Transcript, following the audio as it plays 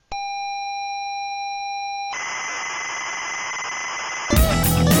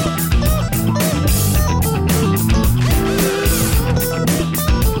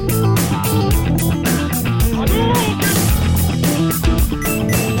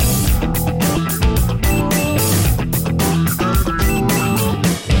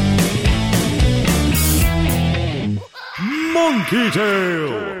Monkey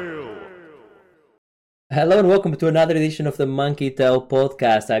Tail. Hello and welcome to another edition of the Monkey Tail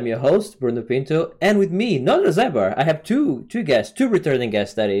podcast. I'm your host, Bruno Pinto, and with me, not as ever, I have two returning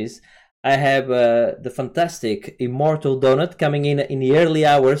guests, that is. I have the fantastic Immortal Donut coming in the early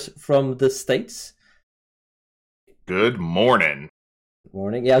hours from the States. Good morning.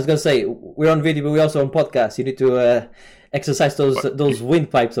 Morning. Yeah, I was going to say, we're on video, but we're also on podcast. You need to exercise those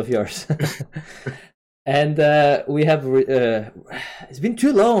windpipes of yours. And we have, it's been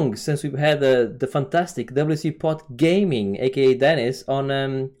too long since we've had the fantastic WC Pod Gaming, aka Dennis, on,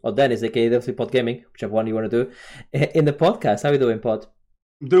 or Dennis, aka WC Pod Gaming, whichever one you want to do, in the podcast. How are you doing, Pod?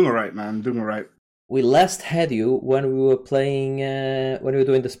 I'm doing all right, man. I'm doing all right. We last had you when we were playing, when we were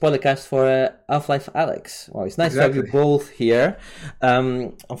doing the spoiler cast for Half-Life Alyx. Well, it's nice to have you both here.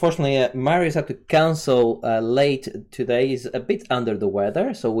 Unfortunately, Marius had to cancel late today. He's a bit under the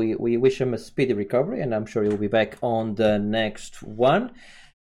weather, so we wish him a speedy recovery, and I'm sure he'll be back on the next one.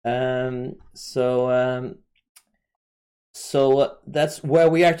 So that's where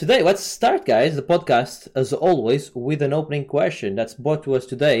we are today. Let's start, guys, the podcast, as always, with an opening question that's brought to us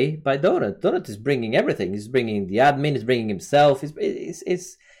today by Donut. Donut is bringing everything. He's bringing the admin, he's bringing himself, he's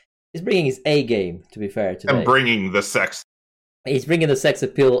bringing his A game, to be fair, today. I'm bringing the sex. He's bringing the sex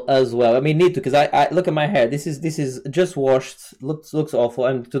appeal as well. I mean, need to, because I look at my hair. This is just washed, looks awful.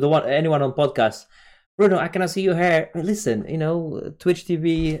 And to anyone on podcast, Bruno, I cannot see your hair. Listen, Twitch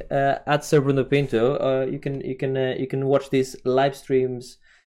TV at Sir Bruno Pinto. You can watch these live streams.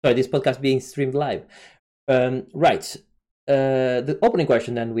 Sorry, this podcast being streamed live. Right. The opening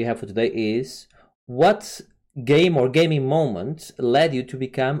question then we have for today is: what game or gaming moment led you to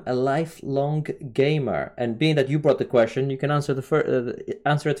become a lifelong gamer? And being that you brought the question, you can answer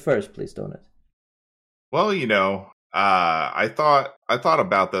answer it first, please, Donut. Well, I thought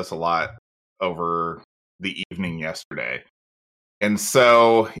about this a lot over the evening yesterday. And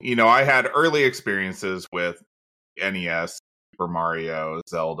so, I had early experiences with NES, Super Mario,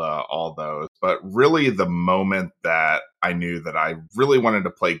 Zelda, all those. But really the moment that I knew that I really wanted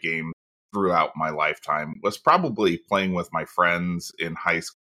to play games throughout my lifetime was probably playing with my friends in high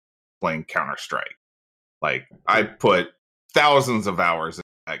school, playing Counter-Strike. Like, I put thousands of hours in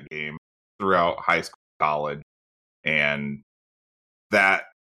that game throughout high school, college, and that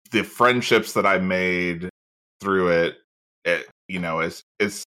the friendships that I made through it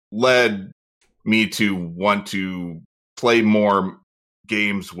it's led me to want to play more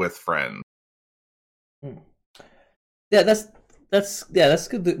games with friends. Yeah, that's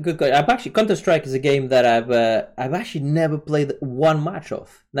good. I've actually, Counter-Strike is a game that I've actually never played one match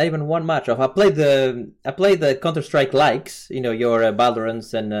of. Not even one match of. I played the Counter-Strike likes, your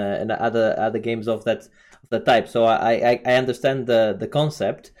Valorants and other games of that type. So I understand the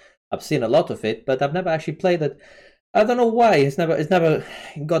concept. I've seen a lot of it, but I've never actually played it. I don't know why. It's never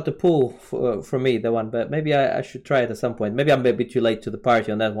got the pull for me, the one. But maybe I should try it at some point. Maybe I'm a bit too late to the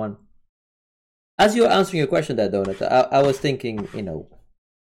party on that one. As you're answering your question there, Donut, I was thinking,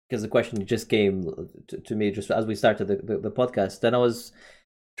 because the question just came to me just as we started the podcast, and I was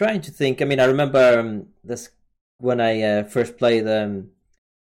trying to think. I mean, I remember this when I first played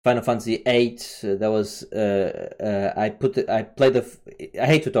Final Fantasy VIII. That was I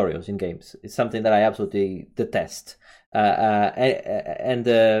hate tutorials in games. It's something that I absolutely detest. And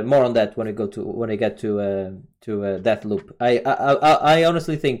more on that when I get to Deathloop. I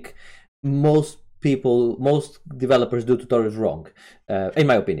honestly think most developers do tutorials wrong, in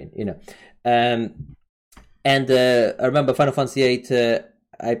my opinion. And I remember Final Fantasy VIII.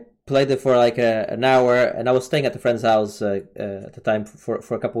 I played it for like an hour, and I was staying at a friend's house at the time for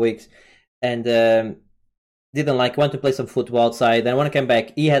a couple of weeks, and didn't want to play some football outside. And when I came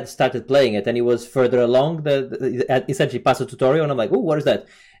back, he had started playing it, and he was further along. Essentially passed the tutorial, and I'm like, "Oh, what is that?"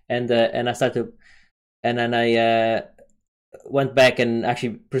 And I started, and then I went back and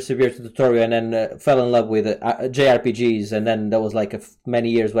actually persevered to the tutorial, and then fell in love with JRPGs. And then there was many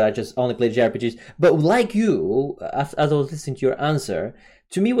years where I just only played JRPGs. But like you, as I was listening to your answer,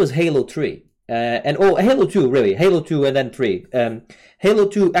 to me was Halo 3. Halo 2, really. Halo 2 and then 3. Halo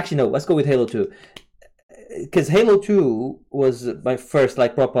 2, actually no, let's go with Halo 2. Because Halo 2 was my first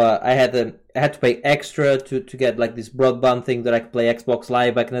proper, I had to pay extra to get this broadband thing that I could play Xbox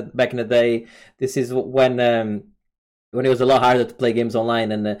Live back in the day. This is when it was a lot harder to play games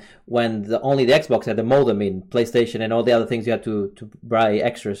online, and when only the Xbox had the modem in PlayStation, and all the other things you had to buy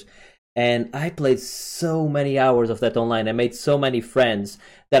extras. And I played so many hours of that online. I made so many friends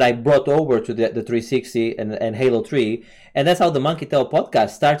that I brought over to the 360 and Halo 3. And that's how the Monkey Tail podcast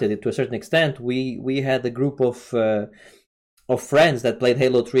started. To a certain extent, we had a group of of friends that played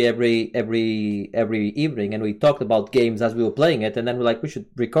Halo 3 every evening, and we talked about games as we were playing it, and then we're like, we should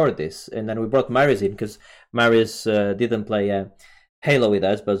record this, and then we brought Marius in because Marius didn't play Halo with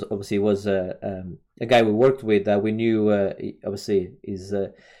us, but obviously was a guy we worked with that we knew. Obviously,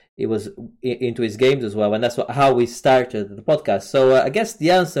 he was into his games as well, and that's how we started the podcast. So I guess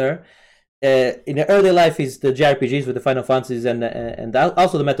the answer in the early life is the JRPGs with the Final Fantasies and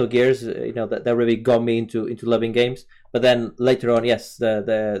also the Metal Gears. That really got me into loving games. But then later on, yes,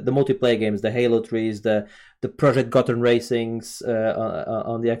 the multiplayer games, the Halo 3s, the Project Gotham Racings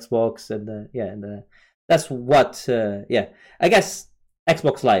on the Xbox, and that's what. I guess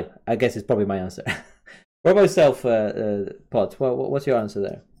Xbox Live. I guess is probably my answer. What about yourself, Pot? What's your answer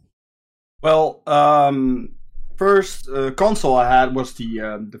there? Well, first console I had was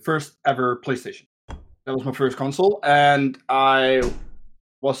the first ever PlayStation. That was my first console, and I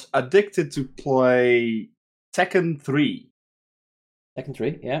was addicted to play Tekken 3. Tekken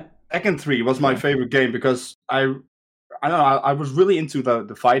 3, yeah. Tekken 3 was my favorite game because I don't know, I was really into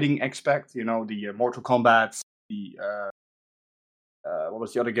the fighting aspect. The Mortal Kombat, the what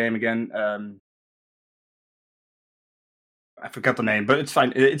was the other game again? I forgot the name, but it's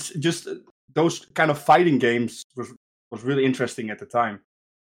fine. It's just those kind of fighting games was really interesting at the time.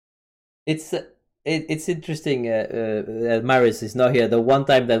 It's interesting. Marius is not here. The one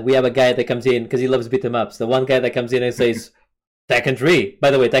time that we have a guy that comes in because he loves beat 'em ups. The one guy that comes in and says Tekken 3. By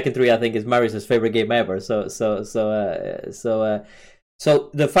the way, Tekken 3 I think is Marius's favorite game ever. So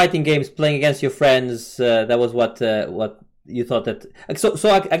the fighting games, playing against your friends, that was what you thought that. So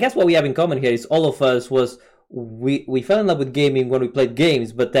I guess what we have in common here is all of us was. We fell in love with gaming when we played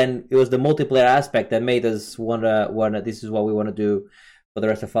games, but then it was the multiplayer aspect that made us wanna this is what we want to do for the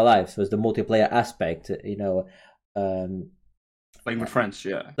rest of our lives. So it's the multiplayer aspect, playing with friends,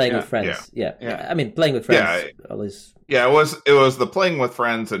 yeah. Playing with friends, yeah. I mean, playing with friends always. Yeah, it was the playing with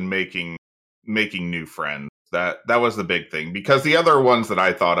friends and making new friends. That was the big thing, because the other ones that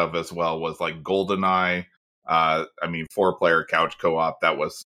I thought of as well was like GoldenEye. 4-player couch co-op, that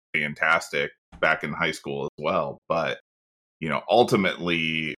was fantastic back in high school as well. But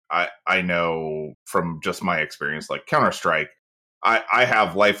ultimately I know from just my experience, like Counter-Strike, I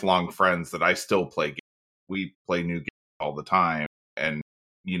have lifelong friends that I still play games. We play new games all the time, and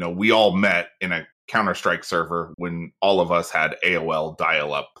we all met in a Counter-Strike server when all of us had AOL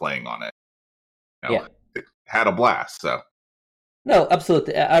dial-up playing on it. It had a blast. So no,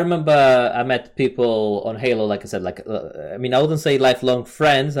 absolutely. I remember I met people on Halo, like I said, I wouldn't say lifelong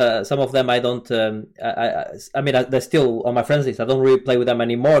friends. Some of them I don't, they're still on my friends list. I don't really play with them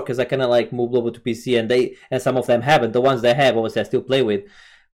anymore because I kind of moved over to PC, and some of them haven't. The ones they have, obviously, I still play with.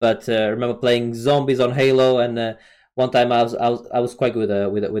 But I remember playing zombies on Halo, and one time I was quite good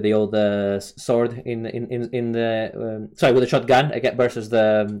with the old sword in the with the shotgun versus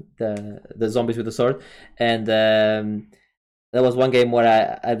the zombies with the sword, and. There was one game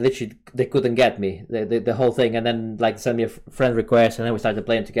where I literally they couldn't get me the whole thing, and then send me a friend request, and then we started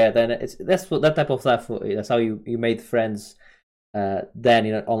playing together. And that's that type of stuff. That's how you made friends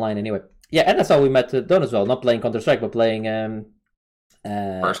then online anyway. Yeah, and that's how we met Don as well. Not playing Counter-Strike, but playing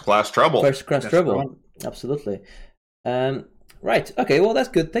First Class Trouble. First Class Trouble, absolutely. Right. Okay. Well, that's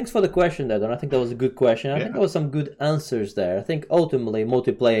good. Thanks for the question, there, Don. I think that was a good question. I think there was some good answers there. I think ultimately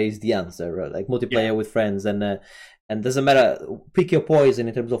multiplayer is the answer, right? Like multiplayer with friends and doesn't matter, pick your poison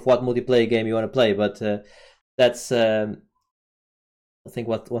in terms of what multiplayer game you want to play, but that's I think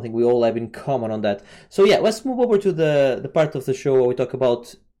one thing we all have in common on that. So yeah, let's move over to the part of the show where we talk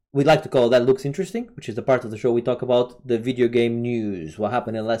about, we'd like to call that Looks Interesting, which is the part of the show we talk about the video game news, what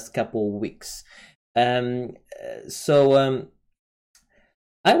happened in the last couple of weeks.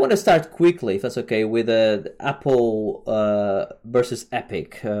 I want to start quickly, if that's okay, with Apple versus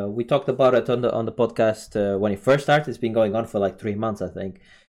Epic. We talked about it on the podcast when it first started. It's been going on for 3 months, I think.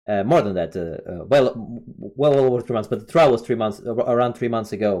 More than that, well over 3 months. But the trial was around 3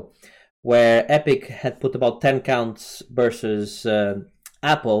 months ago, where Epic had put about 10 counts versus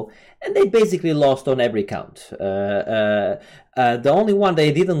Apple, and they basically lost on every count. The only one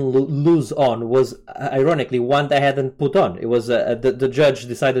they didn't lose on was, ironically, one they hadn't put on. It was the judge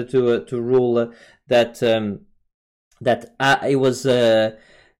decided to rule that it was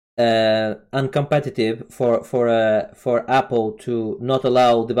uncompetitive for Apple to not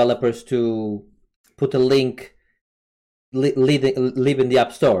allow developers to put a link live in the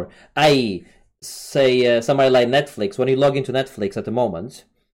App Store, i.e., say somebody like Netflix. When you log into Netflix at the moment,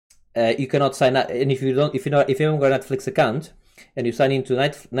 you cannot sign up, and if you haven't got a Netflix account and you sign into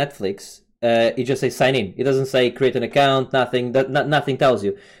Netflix, it just says sign in. It doesn't say create an account. Nothing tells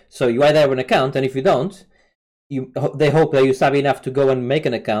you. So you either have an account, and if you don't, they hope that you savvy enough to go and make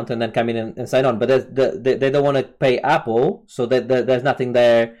an account and then come in and sign on. But they don't want to pay Apple, so there's nothing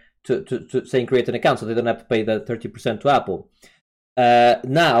there to saying create an account, so they don't have to pay the 30% to Apple.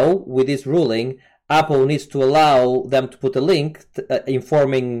 Now, with this ruling, Apple needs to allow them to put a link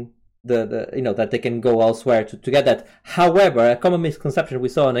informing that they can go elsewhere to get that. However, a common misconception we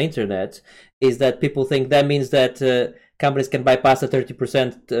saw on the internet is that people think that means that companies can bypass a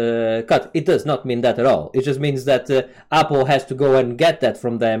 30% cut. It does not mean that at all. It just means that Apple has to go and get that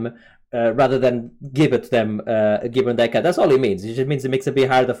from them rather than give it to them given that cut. That's all it means. It just means it makes it a bit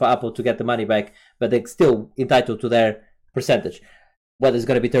harder for Apple to get the money back, but they're still entitled to their percentage. Whether it's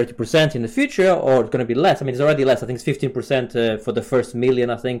going to be 30% in the future or it's going to be less. I mean, it's already less. I think it's 15% for the first million,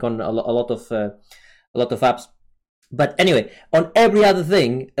 I think, on a lot of apps. But anyway, on every other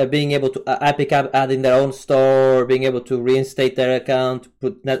thing, being able to Epic adding their own store, being able to reinstate their account,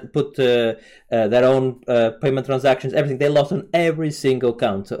 put their own payment transactions, everything, they lost on every single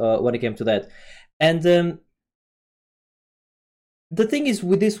count when it came to that. And the thing is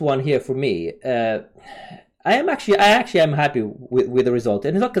with this one here for me, I actually am happy with the result,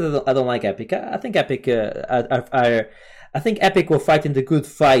 and it's not because I don't like Epic. I think Epic I think Epic were fighting the good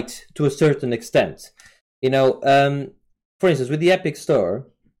fight to a certain extent. For instance, with the Epic Store,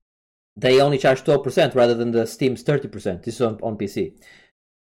 they only charge 12% rather than the Steam's 30%. This is on PC.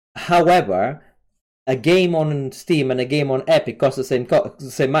 However, a game on Steam and a game on Epic cost the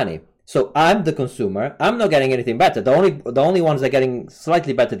same money. So I'm the consumer. I'm not getting anything better. The only ones that are getting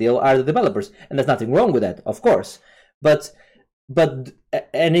slightly better deal are the developers, and there's nothing wrong with that, of course. But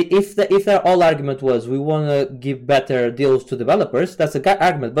if their whole argument was we want to give better deals to developers, that's a good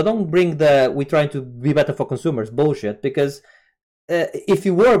argument. But don't bring we're trying to be better for consumers bullshit, because if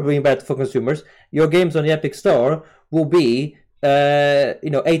you were being better for consumers, your games on the Epic Store will be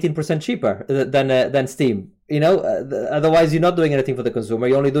 18% cheaper than Steam. Otherwise you're not doing anything for the consumer.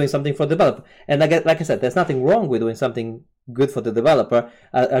 You're only doing something for the developer. And like I said, there's nothing wrong with doing something good for the developer.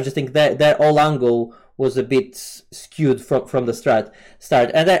 I just think their whole angle was a bit skewed from the start.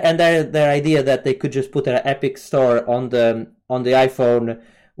 And their idea that they could just put an Epic Store on the iPhone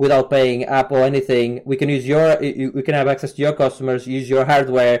without paying Apple anything. We can have access to your customers, use your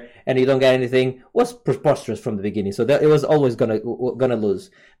hardware, and you don't get anything, was preposterous from the beginning. So it was always gonna lose.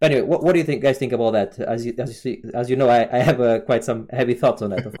 But anyway, what do you guys think about that? As you know, I have quite some heavy thoughts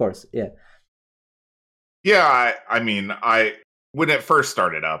on that, of course. Yeah. Yeah, I mean, when it first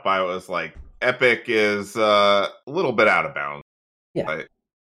started up, I was like, Epic is a little bit out of bounds. Yeah. But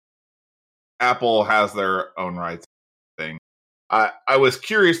Apple has their own rights thing. I was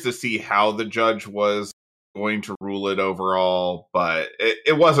curious to see how the judge was going to rule it overall, but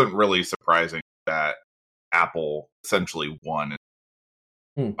it wasn't really surprising that Apple essentially won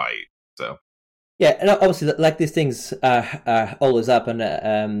in the fight. So yeah, and obviously, like these things are always up,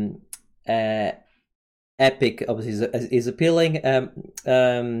 and Epic obviously is appealing.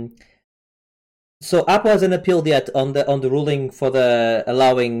 So Apple hasn't appealed yet on the ruling for the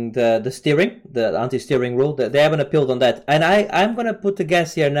allowing the steering, the anti-steering rule. They haven't appealed on that, and I'm gonna put a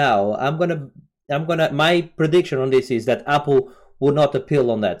guess here now. My prediction on this is that Apple will not appeal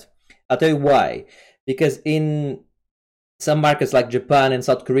on that. I'll tell you why. Because in some markets like Japan and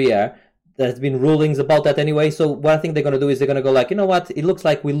South Korea, there's been rulings about that anyway. So what I think they're gonna do is they're gonna go like, you know what? It looks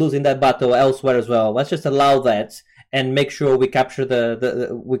like we're losing that battle elsewhere as well. Let's just allow that and make sure we capture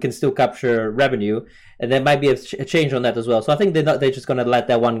we can still capture revenue, and there might be a change on that as well. So I think they're just gonna let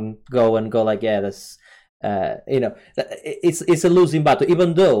that one go and go like, yeah, that's it's a losing battle,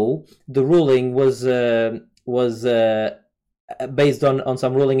 even though the ruling was based on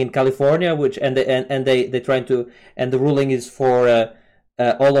some ruling in California, which they trying to, and the ruling is for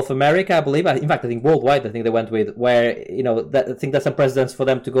all of America, I believe. In fact, I think worldwide. I think they went with where I think that's a precedence for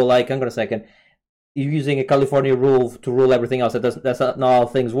them to go like, hang on a second. You're using a California rule to rule everything else. That's not how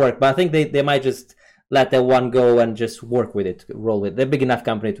things work. But I think they might just let that one go and just work with it, roll with it. They're a big enough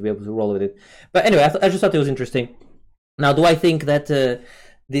company to be able to roll with it. But anyway, I just thought it was interesting. Now, do I think that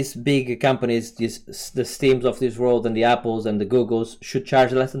these big companies, the Steams of this world and the Apples and the Googles should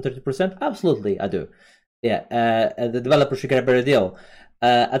charge less than 30%? Absolutely, I do. Yeah, the developer should get a better deal.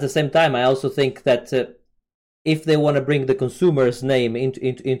 At the same time, I also think that if they want to bring the consumer's name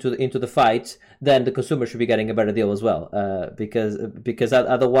into the fight, then the consumer should be getting a better deal as well. Because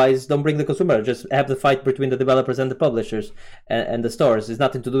otherwise, don't bring the consumer. Just have the fight between the developers and the publishers and the stores. It's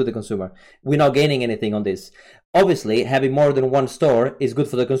nothing to do with the consumer. We're not gaining anything on this. obviously, having more than one store is good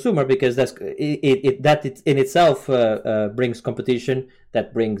for the consumer because that in itself brings competition.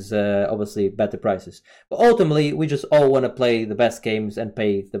 That brings obviously better prices. But ultimately, we just all want to play the best games and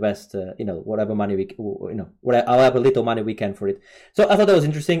pay the best, whatever money however little money we can for it. So I thought that was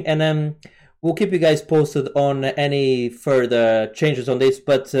interesting, and we'll keep you guys posted on any further changes on this.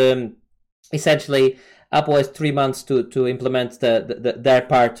 But essentially, Apple has 3 months to implement their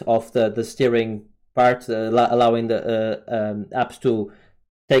part of the steering part, allowing the apps to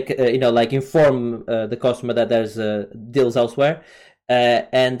take, inform the customer that there's deals elsewhere.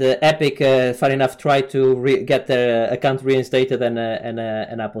 And Epic, funny enough, tried to get their account reinstated,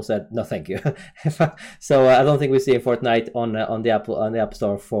 and Apple said no, thank you. So I don't think we see Fortnite on the App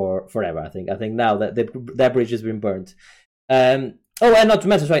Store for forever. I think now that that bridge has been burned. And not to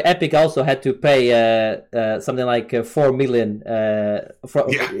mention, sorry, Epic also had to pay something like $4 million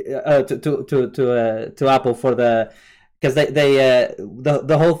to Apple for because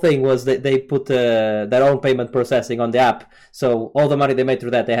the whole thing was that they put their own payment processing on the app, so all the money they made through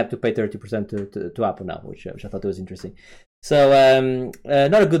that they have to pay 30% to Apple now, which I thought was interesting. So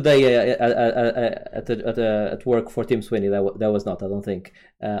not a good day at work for Tim Sweeney. That was not, I don't think.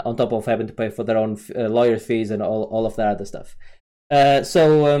 On top of having to pay for their own lawyer fees and all of that other stuff.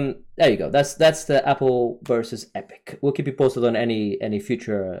 So there you go. That's the Apple versus Epic. We'll keep you posted on any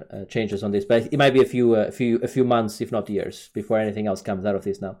future changes on this, but it might be a few months, if not years, before anything else comes out of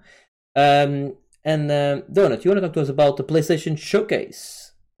this now. And Donut, you want to talk to us about the PlayStation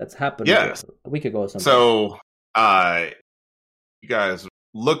Showcase that's happened a week ago or something? So you guys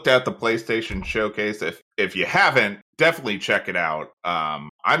looked at the PlayStation Showcase. If you haven't, definitely check it out.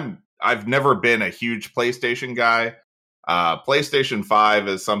 I've never been a huge PlayStation guy. PlayStation 5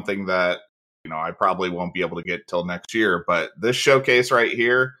 is something that I probably won't be able to get till next year, but this showcase right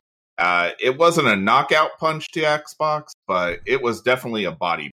here, it wasn't a knockout punch to Xbox, but it was definitely a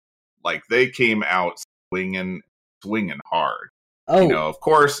body. Like, they came out swinging hard. Of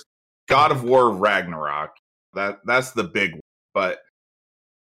course, God of War Ragnarok, that's the big one. But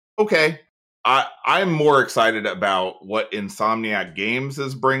okay, I'm more excited about what Insomniac Games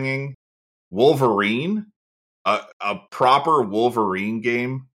is bringing. Wolverine. A proper Wolverine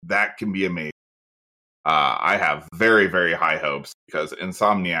game, that can be amazing. I have very, very high hopes because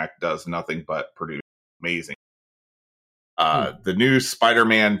Insomniac does nothing but produce amazing. The new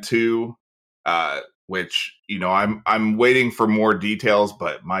Spider-Man 2, which I'm waiting for more details,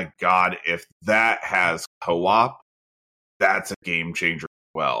 but my God, if that has co-op, that's a game changer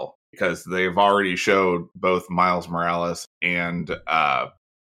as well, because they've already showed both Miles Morales and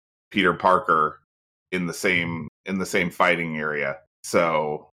Peter Parker in the same fighting area.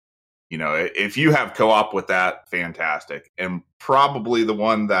 So, if you have co-op with that, fantastic. And probably the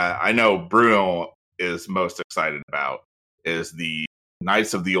one that I know Bruno is most excited about is the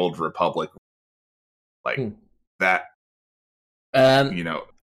Knights of the Old Republic. That,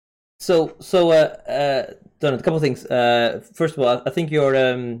 So, Don, a couple of things. First of all, I think your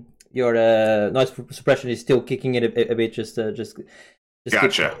noise suppression is still kicking in a bit. Just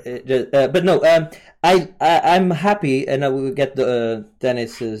gotcha. But no, I'm happy, and I will get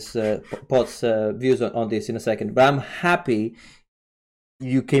Dennis's Pot's views on this in a second. But I'm happy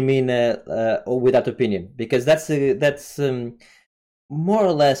you came in with that opinion, because that's more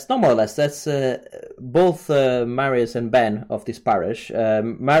or less, that's both Marius and Ben of this parish.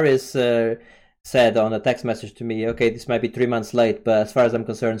 Marius said on a text message to me, "Okay, this might be 3 months late, but as far as I'm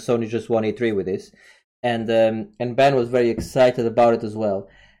concerned, Sony just won E3 with this." And Ben was very excited about it as well.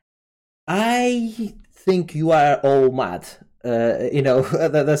 I think you are all mad.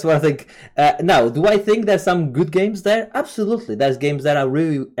 That's what I think. Now, do I think there's some good games there? Absolutely, there's games that I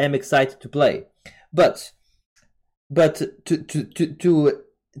really am excited to play. But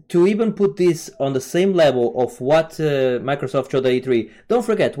to even put this on the same level of what Microsoft showed at E3, don't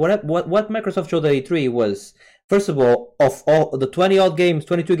forget what Microsoft showed at E3 was. First of all, of all the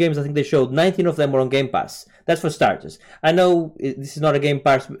 22 games I think they showed, 19 of them were on Game Pass. That's for starters. I know this is not a Game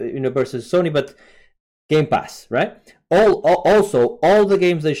Pass, versus Sony, but Game Pass, right? Also, all the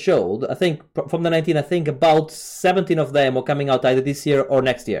games they showed, I think from the 19, I think about 17 of them are coming out either this year or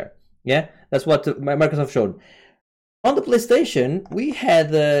next year. Yeah, that's what Microsoft showed. On the PlayStation, we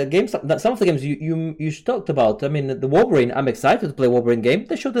had games. Some of the games you talked about. I mean, the Wolverine. I'm excited to play Wolverine game.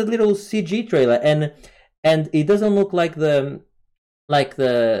 They showed a little CG trailer, and it doesn't look like the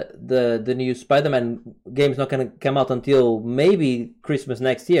new Spider-Man game is not going to come out until maybe Christmas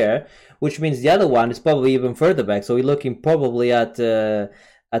next year, which means the other one is probably even further back. So we're looking probably at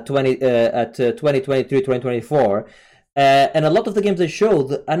 2023, 2024. And a lot of the games they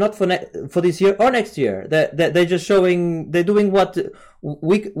showed are not for this year or next year. They're just showing. They're doing what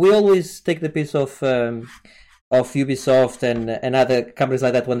we always take the piece of Ubisoft and other companies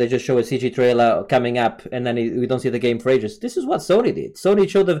like that when they just show a CG trailer coming up and then we don't see the game for ages. This is what Sony did. Sony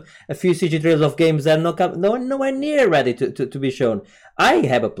showed a few CG trailers of games that are nowhere near ready to be shown. I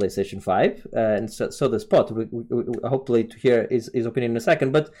have a PlayStation 5, and so does Pot. We hopefully to hear his opinion in a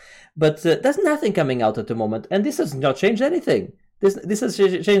second. But there's nothing coming out at the moment, and this has not changed anything. This has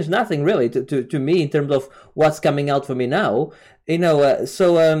changed nothing really to me in terms of what's coming out for me now.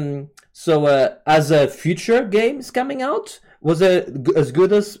 So as a future games coming out, was it as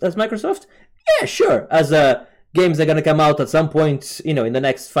good as Microsoft? Yeah, sure. As games are going to come out at some point, in the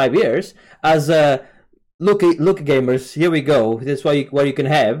next 5 years. As look gamers, here we go. This is what you can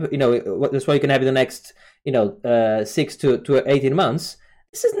have. That's what you can have in the next 6 to 18 months.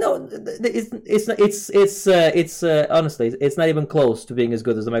 This is it's honestly, it's not even close to being as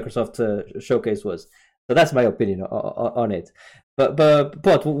good as the Microsoft showcase was. So that's my opinion on it. But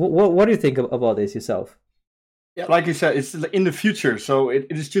what do you think about this yourself? Yeah, like you said, it's in the future, so it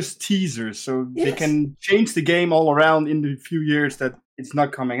is just teasers. So they can change the game all around in the few years that it's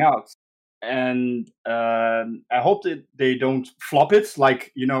not coming out. And I hope that they don't flop it,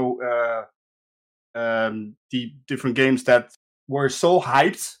 like the different games that were so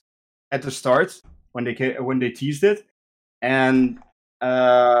hyped at the start when they teased it, and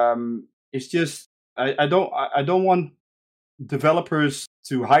it's just I don't want developers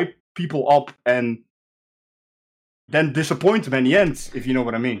to hype people up and then disappoint them in the end, if you know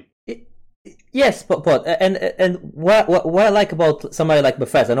what I mean. Yes, but and what I like about somebody like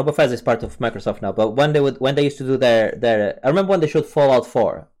Bethesda, I know Bethesda is part of Microsoft now, but when they used to do their I remember when they showed Fallout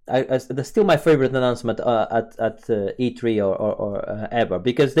 4. That's still my favorite announcement at E3 or ever,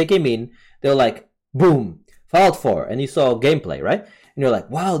 because they came in, they were like, boom, Fallout 4, and you saw gameplay, right? And you're like,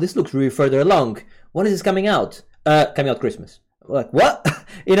 wow, this looks really further along. When is this coming out? Coming out Christmas. Like, what?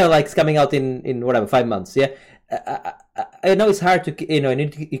 Like it's coming out in whatever 5 months. Yeah, I know it's hard to you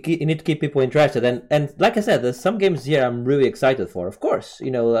need to keep people interested, and like I said, there's some games here I'm really excited for. Of course,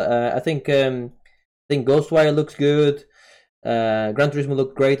 I think Ghostwire looks good. Gran Turismo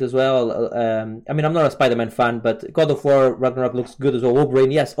looked great as well. I mean, I'm not a Spider-Man fan, but God of War Ragnarok looks good as well. Wolverine,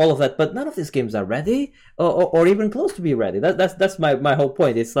 yes, all of that, but none of these games are ready or even close to be ready. That's my whole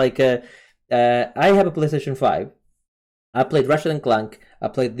point. It's like I have a PlayStation 5. I played Ratchet and Clank, I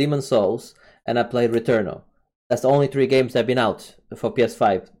played Demon's Souls, and I played Returnal. That's the only 3 games that have been out for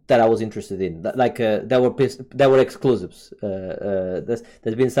PS5 that I was interested in. That were exclusives.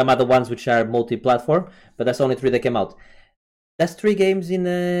 There's been some other ones which are multi-platform, but that's the only 3 that came out. That's 3 games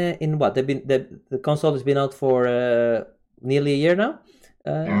in what the console has been out for nearly a year now.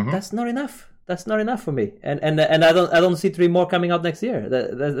 That's not enough. That's not enough for me. And I don't see 3 more coming out next year.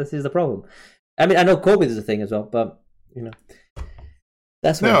 That is the problem. I mean, I know COVID is a thing as well, but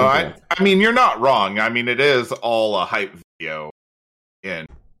that's what I mean, you're not wrong. I mean, it is all a hype video, in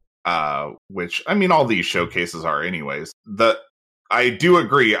which I mean, all these showcases are anyways. I do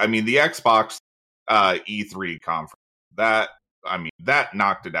agree. I mean, the Xbox E3 conference, that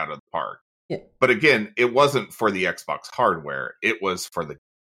knocked it out of the park. Yeah. But again, it wasn't for the Xbox hardware. It was for the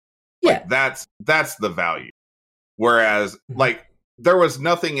that's the value. Whereas like there was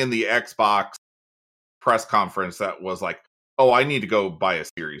nothing in the Xbox press conference that was like, oh, I need to go buy a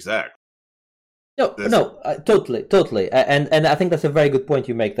Series X. Totally. And I think that's a very good point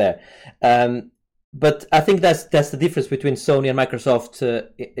you make there. But I think that's the difference between Sony and Microsoft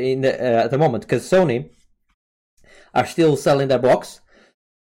at the moment, because Sony are still selling their box,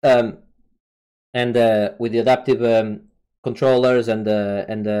 and with the adaptive controllers and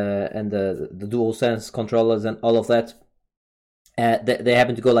the DualSense controllers and all of that, they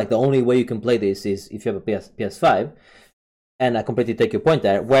happen to go like the only way you can play this is if you have a PS5, and I completely take your point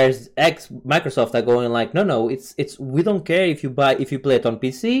there. Whereas Microsoft are going like, no, it's we don't care if you play it on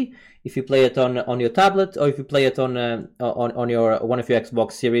PC, if you play it on your tablet, or if you play it on your one of your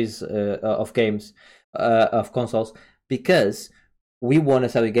Xbox series of games. Of consoles, because we want to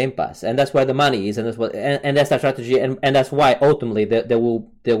sell you Game Pass, and that's where the money is, and that's their strategy, and that's why ultimately they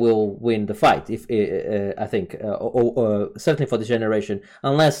will win the fight. If I think, or certainly for this generation,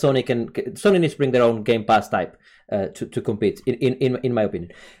 unless Sony needs to bring their own Game Pass type to compete, in my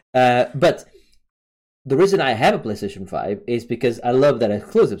opinion. But the reason I have a PlayStation 5 is because I love their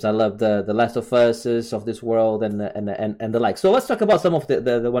exclusives. I love the Last of Us of this world and the like. So let's talk about some of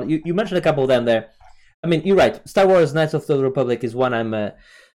the one you mentioned a couple of them there. I mean, you're right. Star Wars: Knights of the Old Republic is one I'm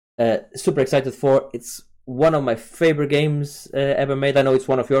super excited for. It's one of my favorite games ever made. I know it's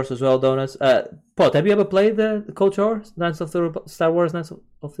one of yours as well, Donuts. Pot, have you ever played the KOTOR, Star Wars Knights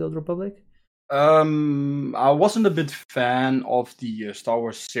of the Old Republic? I wasn't a big fan of the Star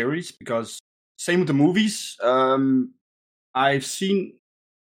Wars series because same with the movies. I've seen,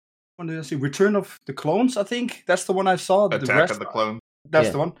 what did I see? Return of the Clones. I think that's the one I saw. Attack of the Clones.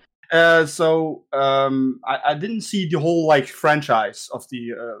 That's the one. So I didn't see the whole like franchise of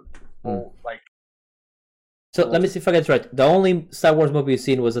the whole like. So let me see if I get it right. The only Star Wars movie you've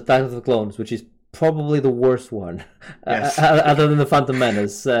seen was Attack of the Clones, which is probably the worst one, Yes. other than the Phantom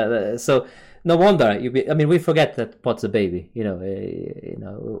Menace. So no wonder we forget that Pot's a baby. We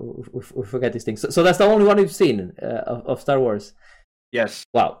forget these things. So that's the only one we've seen of Star Wars. Yes.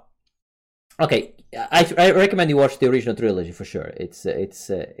 Wow. Okay, I recommend you watch the original trilogy for sure. It's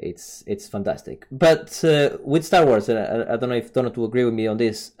fantastic. But with Star Wars, I don't know if Donald will agree with me on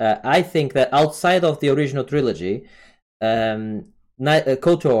this. I think that outside of the original trilogy,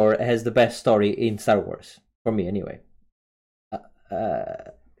 KOTOR has the best story in Star Wars for me, anyway.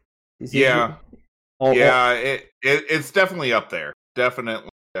 It's definitely up there. Definitely.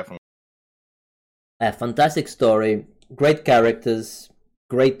 A fantastic story, great characters,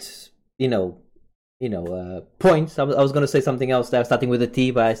 great. Points. I was going to say something else there, starting with a T,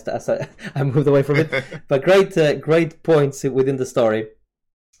 but I moved away from it. But great points within the story,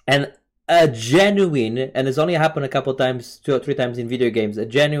 and a genuine. And it's only happened a couple of times, 2 or 3 times in video games. A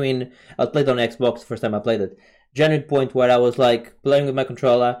genuine. I played on Xbox the first time I played it. Genuine point where I was like playing with my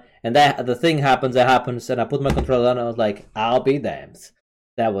controller, and the thing happens, and I put my controller on, and I was like, "I'll be damned."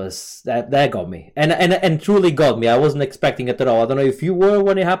 That got me, and truly got me. I wasn't expecting it at all. I don't know if you were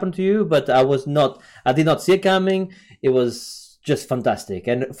when it happened to you, but I did not see it coming. It was just fantastic,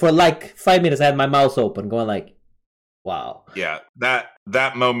 and for like 5 minutes, I had my mouth open, going like, "Wow!" Yeah,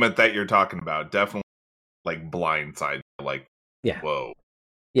 that moment that you're talking about definitely like blindside. Like, yeah, whoa,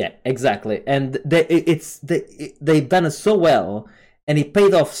 yeah, exactly. And they've done it so well, and it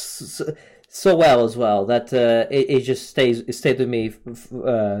paid off so well as well that it just stayed with me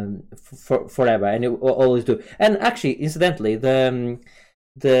forever, and it will always do. And actually, incidentally, the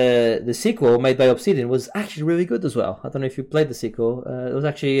sequel made by Obsidian was actually really good as well. I don't know if you played the sequel. It was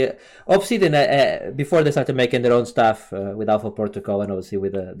actually Obsidian before they started making their own stuff with Alpha Protocol and obviously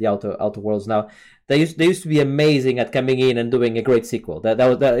with the Outer Worlds now. They used to be amazing at coming in and doing a great sequel. That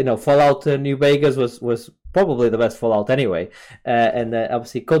was Fallout New Vegas was probably the best Fallout anyway, and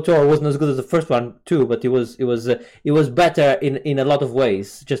obviously KOTOR wasn't as good as the first one too, but it was better in a lot of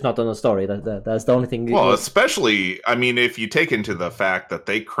ways, just not on the story. That's the only thing. Well, especially if you take into the fact that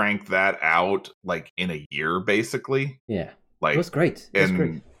they cranked that out like in a year, basically. Yeah, like it was great.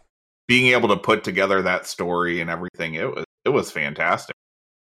 And being able to put together that story and everything, it was fantastic.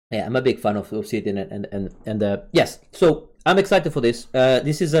 Yeah, I'm a big fan of Obsidian, and yes. So I'm excited for this.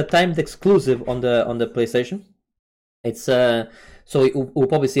 This is a timed exclusive on the PlayStation. It's so we'll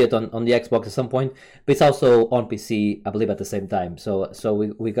probably see it on the Xbox at some point, but it's also on PC, I believe, at the same time. So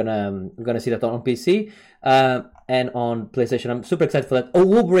we're gonna see that on PC and on PlayStation. I'm super excited for that. Oh,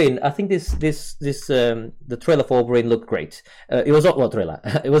 Wolverine! I think this the trailer for Wolverine looked great. It was not a trailer.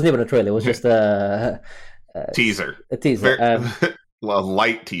 It wasn't even a trailer. It was just a teaser. A teaser. A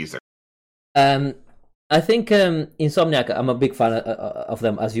light teaser. I think Insomniac, I'm a big fan of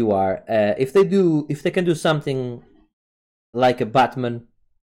them, as you are. If they can do something like a Batman,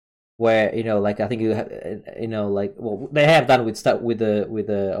 where like I think you have, they have done with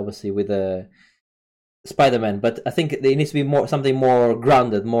the Spider-Man, but I think there needs to be something more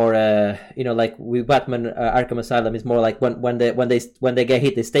grounded, more like with Batman Arkham Asylum is more like when they get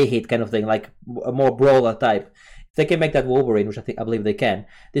hit, they stay hit kind of thing, like a more brawler type. If they can make that Wolverine, which I believe they can,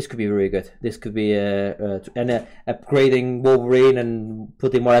 this could be really good. This could be upgrading Wolverine and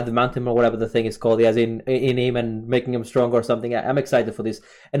putting more adamantium or whatever the thing is called, as in him, and making him stronger or something. I'm excited for this,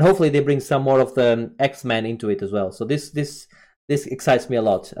 and hopefully they bring some more of the X-Men into it as well. So this excites me a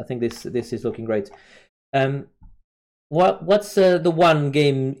lot. I think this is looking great. What's the one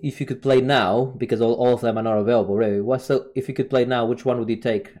game, if you could play now, because all of them are not available really? If you could play now, which one would you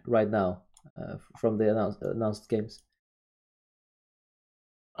take right now? From the announced games?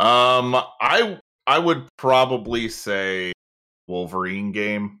 I would probably say Wolverine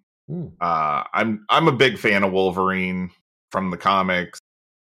game. I'm a big fan of Wolverine from the comics,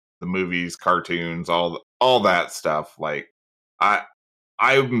 the movies, cartoons, all that stuff. Like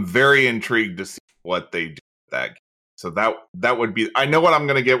I'm very intrigued to see what they do with that game. So that would be. I know what I'm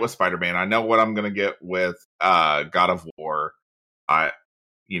gonna get with Spider-Man. I know what I'm gonna get with God of War.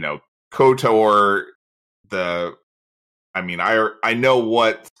 KOTOR, I know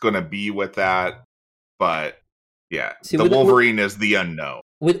what's going to be with that, but yeah, See, the with the- Wolverine is the unknown.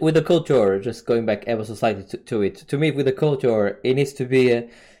 With the culture, just going back ever so slightly to it. To me, with the culture, it needs to be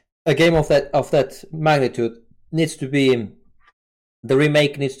a game of that magnitude. Needs to be the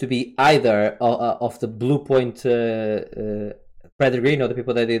remake needs to be either of the Blue Point pedigree, the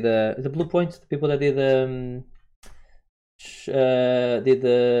people that did the Blue Point, the people that did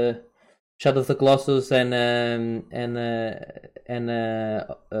the Shadow of the Colossus and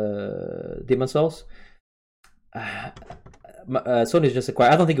Demon Souls. Sony's just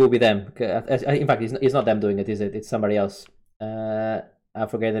acquired. I don't think it will be them. In fact, it's not them doing it, is it? It's somebody else. I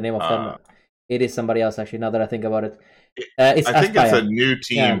forget the name of them. It is somebody else, actually. Now that I think about it, it's I think Aspire. it's a new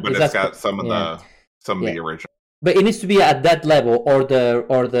team, but it's got some of the original. But it needs to be at that level or the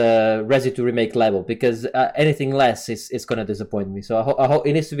Resi 2 remake level, because anything less is going to disappoint me. So I hope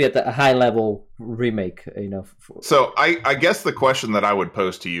it needs to be at a high level remake. So I guess the question that I would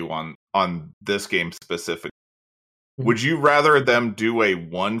pose to you on this game specifically. Would you rather them do a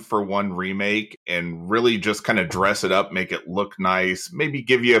 1-for-1 remake and really just kind of dress it up, make it look nice, maybe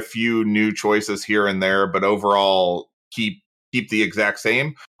give you a few new choices here and there, but overall keep the exact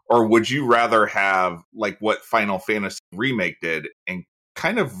same? Or would you rather have like what Final Fantasy Remake did and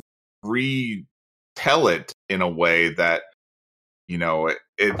kind of retell it in a way that,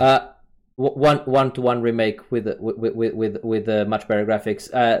 one-to-one remake with much better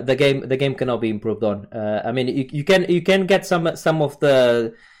graphics. The game cannot be improved on. I mean, you can get some of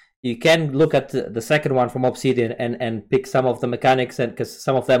the. You can look at the second one from Obsidian and pick some of the mechanics, and because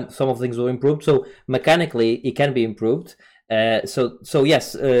some of things were improved. So mechanically, it can be improved. So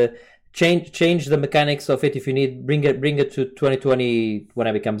yes, change the mechanics of it if you need. Bring it to 2020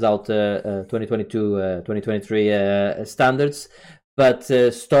 whenever it comes out, 2022, 2023 standards. But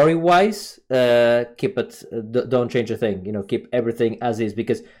story-wise, keep it. Don't change a thing. Keep everything as is,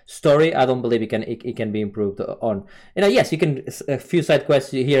 because story, I don't believe it can be improved on. Yes, you can a few side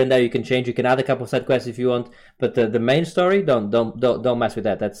quests here and there. You can change. You can add a couple of side quests if you want. But the main story, don't mess with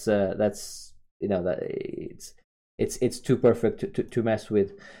that. That's it's too perfect to mess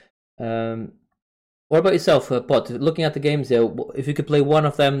with. What about yourself, Pot? Looking at the games there, if you could play one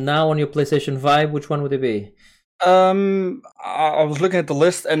of them now on your PlayStation 5, which one would it be? I was looking at the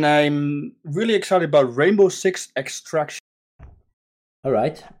list, and I'm really excited about Rainbow Six Extraction. All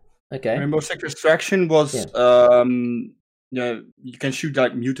right. Okay. Rainbow Six Extraction was, you can shoot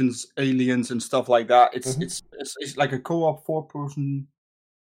like mutants, aliens, and stuff like that. It's like a co-op 4-person,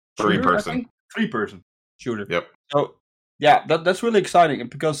 shooter, 3-person shooter. Yep. So yeah, that's really exciting,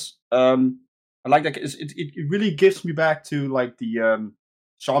 because I like that. It really gives me back to like the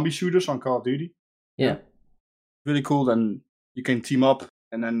zombie shooters on Call of Duty. Yeah. Really cool. Then you can team up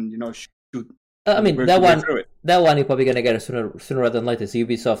and then shoot. I mean, that one you're probably gonna get sooner rather than later. It's a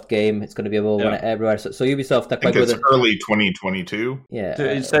Ubisoft game. It's gonna be available everywhere. So Ubisoft, I think it's early 2022. Yeah,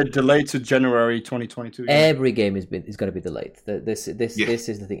 it said delayed to January 2022. Every game is going to be delayed. This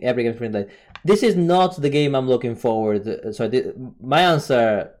is the thing. Every game's been delayed. This is not the game I'm looking forward. So my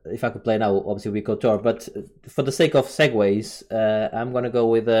answer, if I could play now, obviously would be KOTOR. But for the sake of segues, I'm gonna go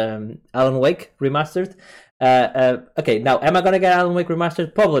with Alan Wake Remastered. Okay, now am I gonna get Alan Wake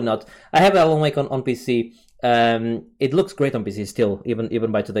Remastered? Probably not. I have Alan Wake on PC. It looks great on PC still,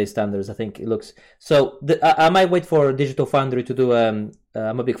 even by today's standards. I think it looks so. I might wait for Digital Foundry to do. I'm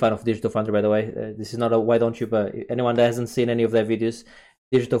a big fan of Digital Foundry, by the way. This is not a why don't you, but anyone that hasn't seen any of their videos,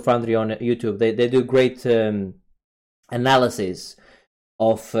 Digital Foundry on YouTube, they do great analysis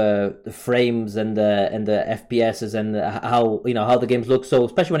of the frames and the FPSs and how how the games look. So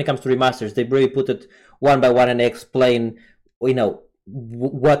especially when it comes to remasters, they really put it one by one and they explain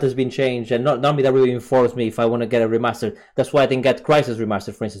what has been changed. And normally that really informs me if I want to get a remaster. That's why I didn't get Crysis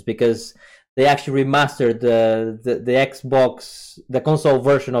Remastered, for instance, because they actually remastered the Xbox, the console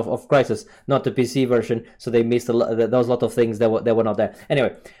version of Crysis, not the PC version. So they missed there was a lot of things that were not there.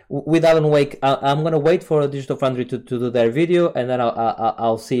 Anyway, with Alan Wake, I'm gonna wait for Digital Foundry to do their video, and then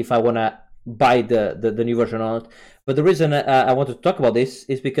I'll see if I wanna buy the new version or not. But the reason I wanted to talk about this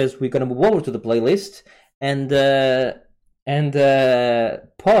is because we're gonna move over to the playlist, and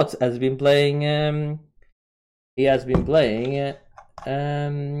Pot has been playing. He has been playing.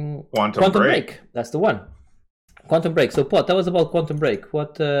 Quantum Break. That's the one. Quantum Break. So Pot, that was about Quantum Break.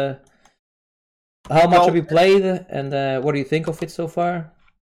 What how much have you played, and what do you think of it so far?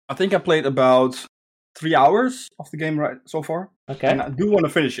 I think I played about 3 hours of the game right so far. Okay. And I do want to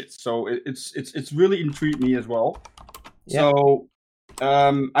finish it. So it's really intrigued me as well. Yeah. So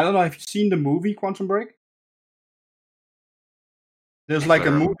I don't know if you've seen the movie Quantum Break. There's like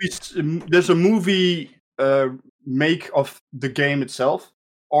a movie. There's a movie make of the game itself,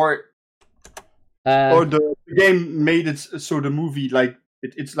 or Or the game made it so the movie like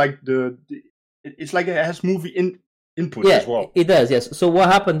it's like it's like it has movie input as well. It does. Yes. So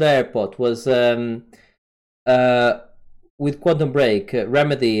what happened there, Pot, was with Quantum Break,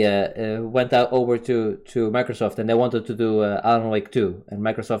 Remedy went out over to Microsoft, and they wanted to do Alan Wake 2, and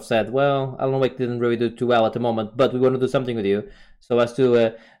Microsoft said, "Well, Alan Wake didn't really do too well at the moment, but we want to do something with you." So as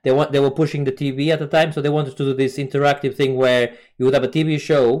to they were pushing the TV at the time, so they wanted to do this interactive thing where you would have a TV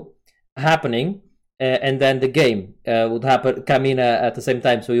show happening, and then the game would come in at the same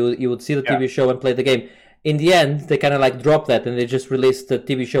time. So you would see the TV show and play the game. In the end, they kind of like dropped that, and they just released the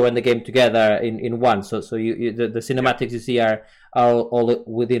TV show and the game together in one. So the cinematics you see are all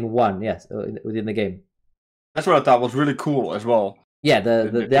within one. Yes, within the game. That's what I thought was really cool as well. Yeah,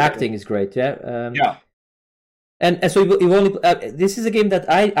 the acting is great. Yeah. Yeah. And so you've only this is a game that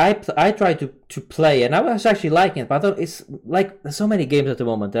I tried to play, and I was actually liking it, but I thought it's like there's so many games at the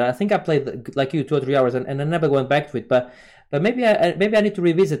moment. I think I played like you 2 or 3 hours, and I never went back to it, but maybe I need to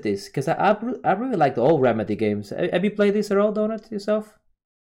revisit this because I really like the old Remedy games. Have you played this at all, Donut, yourself?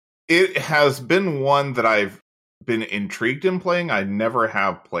 It has been one that I've been intrigued in playing. I never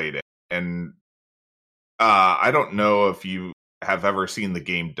have played it, and I don't know if you have ever seen the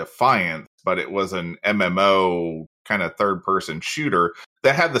game Defiance, but it was an MMO kind of third-person shooter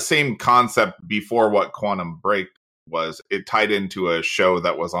that had the same concept before what Quantum Break was. It tied into a show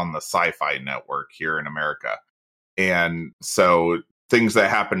that was on the Sci-Fi Network here in America. And so things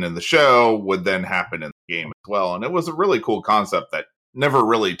that happened in the show would then happen in the game as well. And it was a really cool concept that never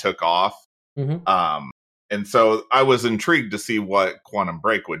really took off. Mm-hmm. And so I was intrigued to see what Quantum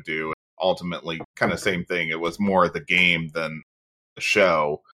Break would do. Ultimately, kind of same thing. It was more the game than the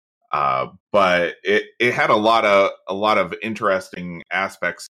show. But it had a lot of interesting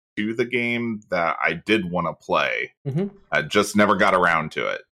aspects to the game that I did want to play. Mm-hmm. I just never got around to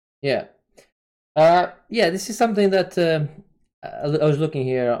it. Yeah. This is something that I was looking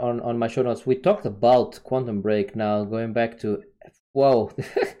here on my show notes. We talked about Quantum Break now, going back to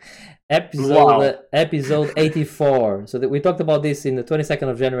episode 84. So that we talked about this in the 22nd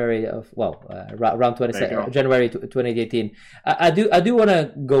of January around 22nd January 2018. I do want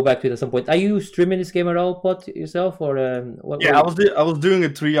to go back to it at some point. Are you streaming this game at all, Pot, yourself, or what? Yeah, I was doing a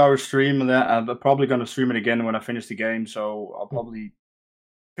 3-hour stream, and then I'm probably going to stream it again when I finish the game. So I'll probably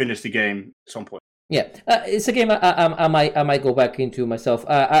finish the game at some point. Yeah, it's a game I might go back into myself.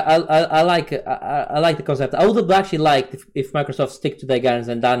 I like the concept. I would have actually liked if Microsoft stick to their guns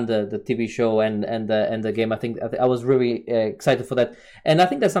and done the TV show and the game. I think I was really excited for that, and I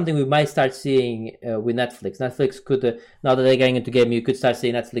think that's something we might start seeing with Netflix. Netflix could now that they're getting into game, you could start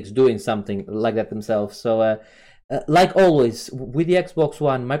seeing Netflix doing something like that themselves. So. Like always, with the Xbox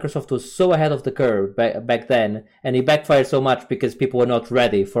One, Microsoft was so ahead of the curve back then, and it backfired so much because people were not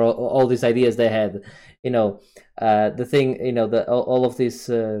ready for all these ideas they had. The thing, all of these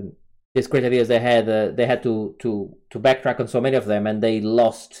great ideas they had to backtrack on so many of them, and they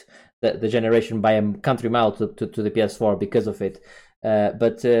lost the generation by a country mile to the PS4 because of it.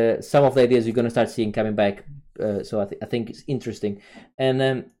 But some of the ideas you're going to start seeing coming back. So I think it's interesting,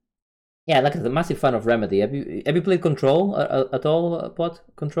 and. Yeah, like I'm a massive fan of Remedy. Have you played Control at all, Pot?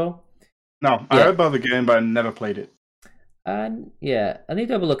 Control? No, I heard about the game, but I never played it. Yeah, I need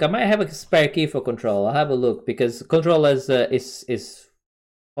to have a look. I might have a spare key for Control. I'll have a look because Control is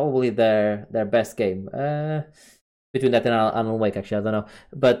probably their best game. Between that and Alan Wake, actually, I don't know.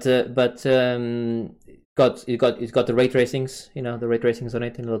 But it's got the ray tracings. The ray tracings on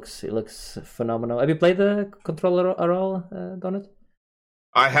it, and it looks phenomenal. Have you played the Control at all, Donut?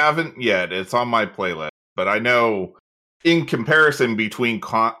 I haven't yet. It's on my playlist. But I know in comparison between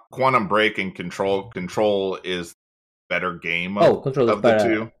Quantum Break and Control is better game Control of is the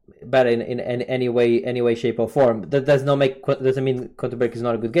two. Better in any way, shape, or form. That doesn't mean Quantum Break is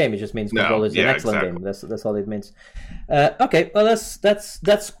not a good game. It just means Control is an excellent game. That's all it means. Okay, well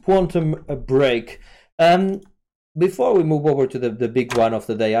that's Quantum Break. Before we move over to the big one of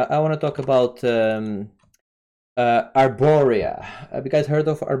the day, I want to talk about Arboria. Have you guys heard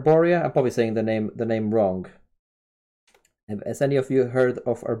of Arboria? I'm probably saying the name wrong. Has any of you heard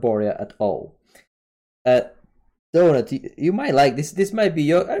of Arboria at all? Donut, you might like this. This might be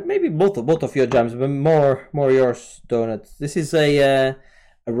your maybe both of your jams, but more yours, Donut. This is a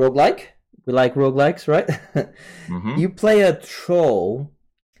roguelike. We like roguelikes, right? Mm-hmm. You play a troll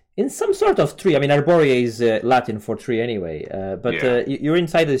in some sort of tree. I mean, Arboria is Latin for tree anyway. But you're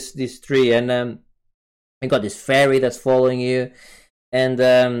inside this tree, and you got this fairy that's following you,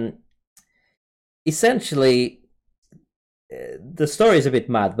 and essentially, the story is a bit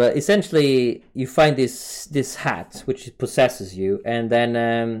mad. But essentially, you find this hat which possesses you, and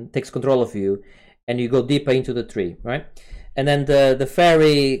then takes control of you, and you go deeper into the tree, right? And then the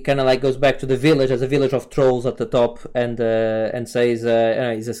fairy kind of like goes back to the village. There's a village of trolls at the top, and says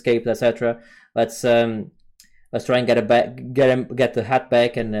he's escaped, etc. Let's try and get the hat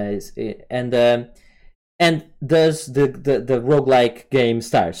back, and does the roguelike game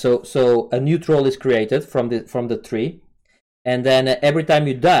start. So a new troll is created from the tree, and then every time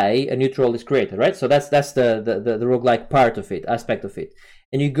you die, a new troll is created, right? So that's the roguelike part of it, aspect of it.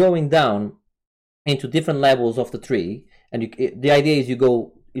 And you're going down into different levels of the tree, and the idea is you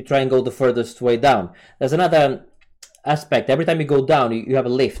try and go the furthest way down. There's another aspect. Every time you go down, you have a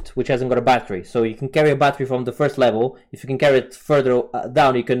lift which hasn't got a battery, so you can carry a battery from the first level. If you can carry it further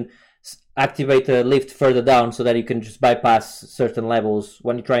down, you can activate a lift further down, so that you can just bypass certain levels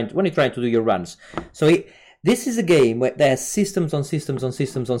when you're trying to do your runs. So this is a game where there's systems on systems on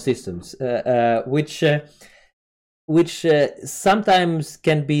systems on systems, which sometimes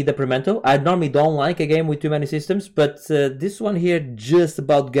can be detrimental. I normally don't like a game with too many systems, but this one here just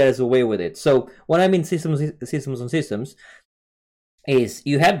about gets away with it. So what I mean systems on systems is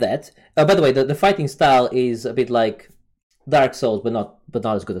you have that. By the way, the fighting style is a bit like Dark Souls, but not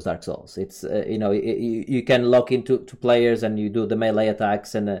as good as Dark Souls. It's you can lock into players, and you do the melee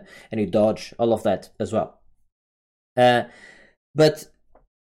attacks, and you dodge all of that as well. But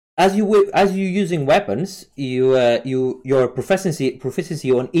as you're using weapons, your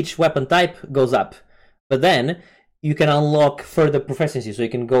proficiency on each weapon type goes up. But then you can unlock further proficiency, so you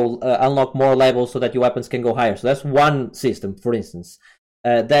can go unlock more levels so that your weapons can go higher. So that's one system, for instance.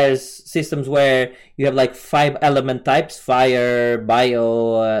 There's systems where you have like 5 element types: fire,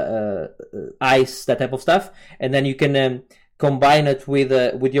 bio, ice, that type of stuff, and then you can combine it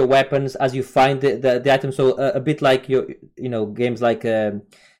with your weapons as you find the item. So a bit like games like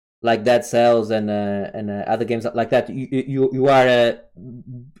Dead Cells and other games like that. You are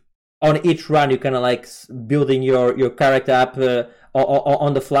on each run, you kind of like building your character up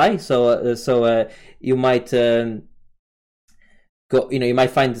on the fly. So you might you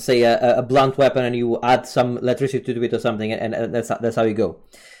might find, say, a blunt weapon, and you add some electricity to it or something, and that's how you go.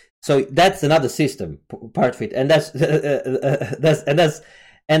 So that's another system part of it, and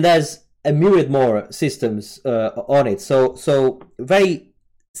there's a myriad more systems on it. So very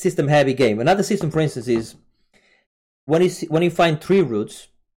system heavy game. Another system, for instance, is when you find tree roots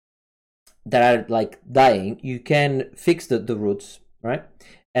that are like dying, you can fix the roots, right?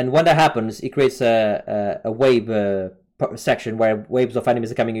 And when that happens, it creates a wave section where waves of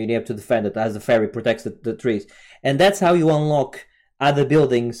enemies are coming, and you have to defend it as the fairy protects the trees. And that's how you unlock other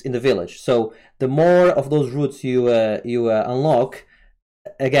buildings in the village. So the more of those roots you unlock,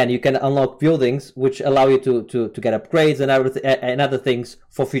 again, you can unlock buildings which allow you to get upgrades and other things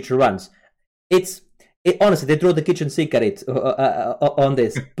for future runs. Honestly, they throw the kitchen sink at it on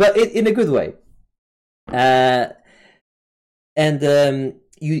this, but in a good way.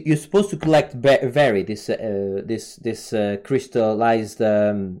 You're supposed to collect Very, this crystallized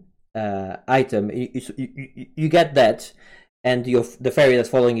item. You get that, and the fairy that's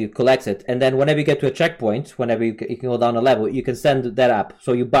following you collects it. And then whenever you get to a checkpoint, whenever you can go down a level, you can send that up.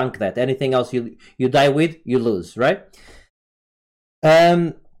 So you bank that. Anything else you die with, you lose, right?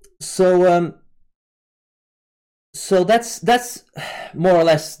 So that's more or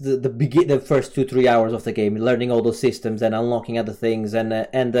less the first 2-3 hours of the game, learning all those systems and unlocking other things. And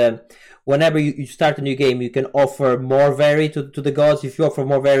whenever you start a new game, you can offer more Very to the gods. If you offer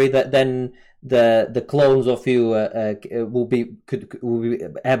more Very, then the clones of you will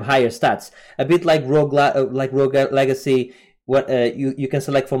have higher stats. A bit like Rogue Legacy. What you can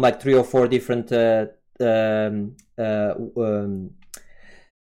select from like 3 or 4 different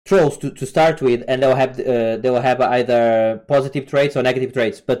trolls to start with, and they'll have either positive traits or negative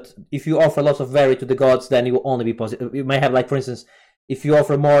traits. But if you offer lots of Very to the gods, then you will only be positive. You might have, like, for instance, if you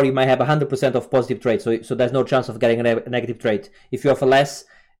offer more, you might have 100% of positive traits, so there's no chance of getting a negative trait. If you offer less,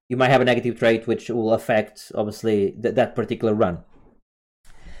 you might have a negative trait, which will affect, obviously, that particular run.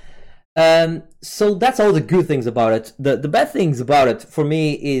 So that's all the good things about it. The bad things about it for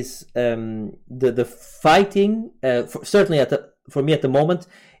me is the fighting. Certainly for me at the moment,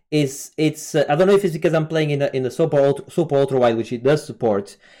 it's I don't know if it's because I'm playing in the super ultra wide, which it does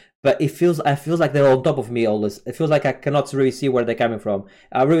support, but I feels like they're on top of me always. It feels like I cannot really see where they're coming from.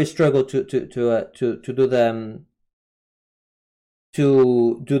 I really struggle to do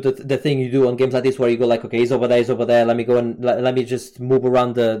the thing you do on games like this, where you go like, okay, he's over there. Let me go and let me just move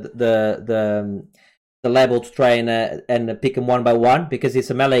around the level to try and pick them one by one, because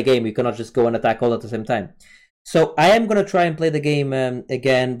it's a melee game. You cannot just go and attack all at the same time. So I am gonna try and play the game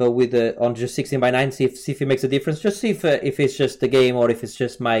again, but with on just 16:9. See if it makes a difference. Just see if it's just the game or if it's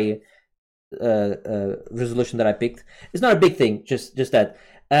just my resolution that I picked. It's not a big thing, just that.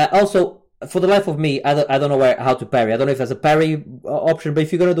 Also, for the life of me, I don't know how to parry. I don't know if there's a parry option, but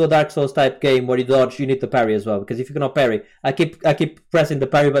if you're gonna do a Dark Souls type game where you dodge, you need to parry as well. Because if you cannot parry, I keep pressing the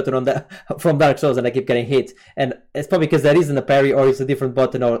parry button on from Dark Souls, and I keep getting hit. And it's probably because there isn't a parry, or it's a different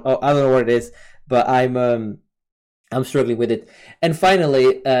button, or I don't know what it is. But I'm struggling with it. And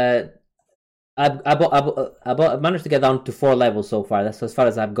finally, I managed to get down to 4 levels so far. That's as far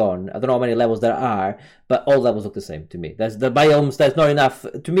as I've gone. I don't know how many levels there are, but all levels look the same to me. There's the biomes. There's not enough.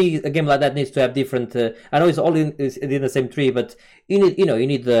 To me, a game like that needs to have different. I know it's all in the same tree, but you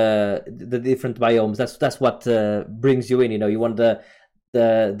need the different biomes. That's what brings you in. You want the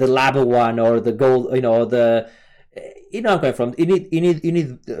lava one or the gold. Or the where I'm coming from. You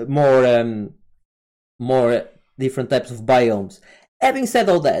need more different types of biomes. Having said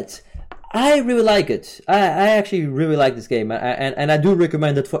all that, I really like it. I actually really like this game, and I do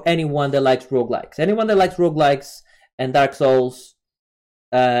recommend it for anyone that likes roguelikes. Anyone that likes roguelikes and Dark Souls,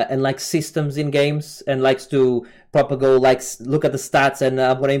 and likes systems in games, and likes to proper go look at the stats, and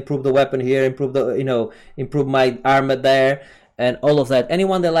I'm gonna improve the weapon here, improve my armor there, and all of that.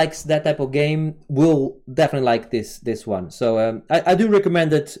 Anyone that likes that type of game will definitely like this one. So I do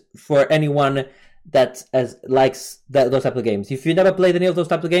recommend it for anyone that likes those type of games. If you never played any of those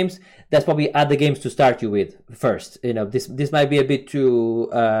type of games, that's probably other games to start you with first. This might be a bit too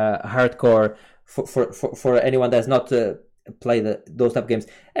hardcore for anyone that's not played those type of games.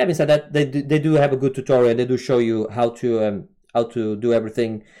 Having said that, they do have a good tutorial. They do show you how to do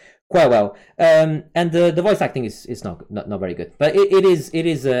everything quite well. And the voice acting is not very good, but it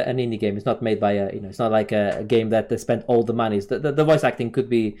is an indie game. It's not made by it's not like a game that they spent all the money. The voice acting could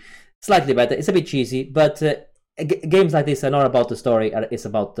be slightly better. It's a bit cheesy, but games like this are not about the story. It's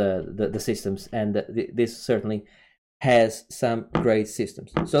about the systems, and this certainly has some great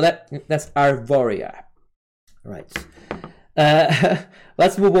systems. So that's Arvoria, right?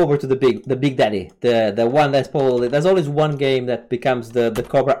 Let's move over to the big daddy, the one that's probably there's always one game that becomes the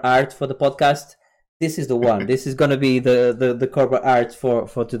cover art for the podcast. This is the one. This is gonna be the cover art for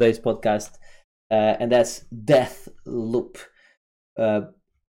today's podcast, and that's Deathloop.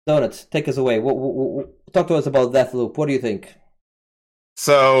 Donut, take us away. Talk to us about Deathloop. What do you think?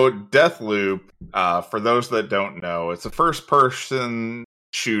 So, Deathloop, for those that don't know, it's a first-person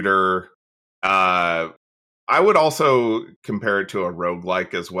shooter. I would also compare it to a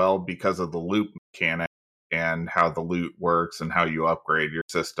roguelike as well because of the loot mechanic and how the loot works and how you upgrade your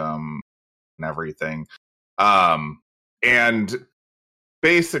system and everything. And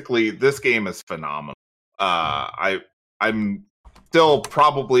basically, this game is phenomenal. I'm still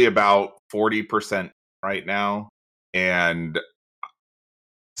probably about 40% right now, and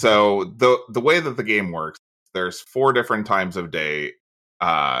so the way that the game works, there's 4 different times of day.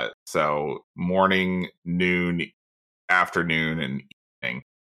 So morning, noon, afternoon, and evening,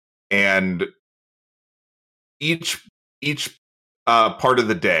 and each part of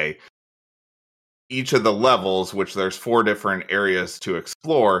the day, each of the levels, which there's 4 different areas to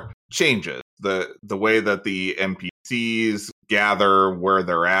explore, changes. The way that the NPCs gather, where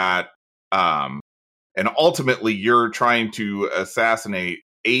they're at, and ultimately you're trying to assassinate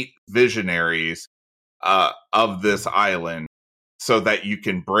 8 visionaries of this island so that you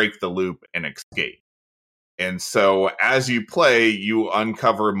can break the loop and escape. And so as you play, you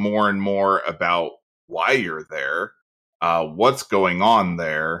uncover more and more about why you're there, what's going on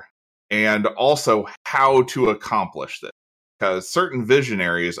there, and also how to accomplish this. Because certain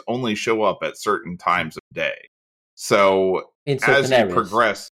visionaries only show up at certain times of day. So as you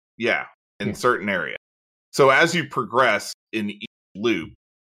progress, in certain areas. So as you progress in each loop,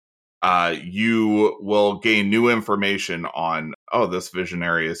 you will gain new information on, this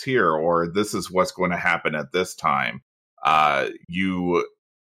visionary is here, or this is what's going to happen at this time. You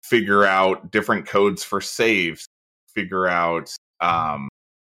figure out different codes for saves, figure out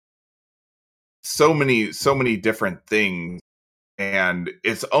so many different things. And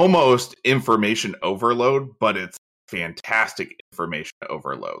it's almost information overload, but it's fantastic information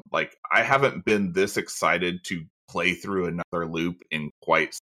overload. Like, I haven't been this excited to play through another loop in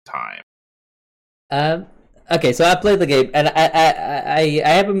quite some time. Okay, so I played the game, and I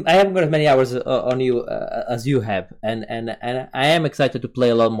haven't got as many hours on you as you have, and I am excited to play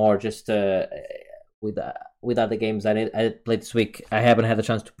a lot more. Just with other games I played this week, I haven't had a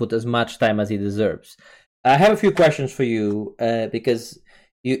chance to put as much time as he deserves. I have a few questions for you because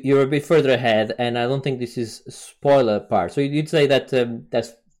you're a bit further ahead, and I don't think this is spoiler part. So you'd say that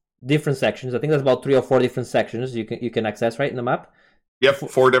there's different sections. I think there's about 3 or 4 different sections you can access, right, in the map. Yep,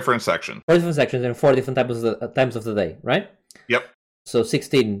 4 different sections. 4 different sections and 4 different times of the day, right? Yep. So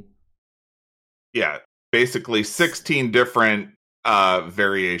 16 Yeah, basically 16 different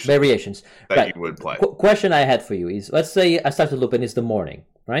variations that right. you would play. Question I had for you is: let's say I start the loop and it's the morning,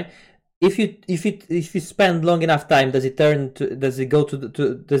 right? If you spend long enough time, does it go to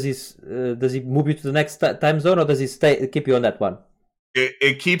does it move you to the next time zone, or does it keep you on that one?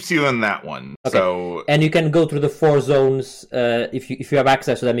 It keeps you in that one. Okay. So, and you can go through the 4 zones if you have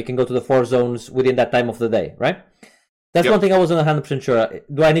access to them. You can go to the 4 zones within that time of the day, right? That's one thing I wasn't 100% sure.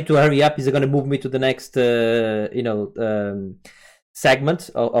 Do I need to hurry up? Is it going to move me to the next segment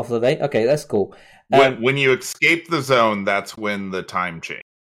of the day? Okay, that's cool. When you escape the zone, that's when the time changes.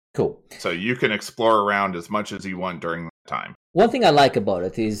 Cool. So you can explore around as much as you want during that time. One thing I like about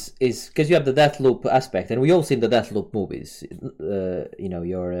it is because you have the Deathloop aspect, and we all seen the Deathloop movies.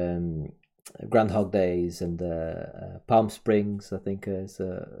 Your Groundhog Days and Palm Springs. I think is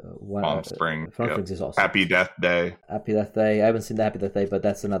one. Palm Springs. Palm Springs is awesome. Happy Death Day. Happy Death Day. I haven't seen the Happy Death Day, but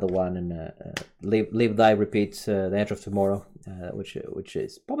that's another one. And Live Die Repeat, The Edge of Tomorrow, which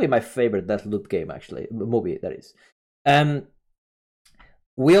is probably my favorite Deathloop game, actually, movie that is.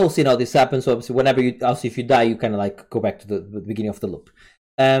 We all see how this happens. So obviously, if you die, you kind of like go back to the beginning of the loop.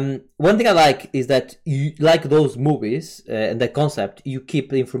 One thing I like is that you like those movies and the concept. You keep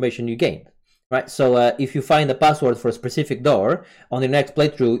the information you gain, right? So if you find a password for a specific door on the next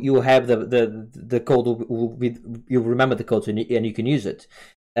playthrough, you have the code. You remember the code and you can use it.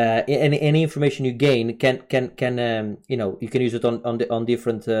 Any information you gain can you can use it on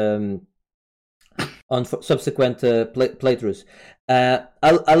different. On subsequent playthroughs.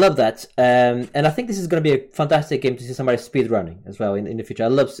 I love that, and I think this is going to be a fantastic game to see somebody speedrunning as well in the future.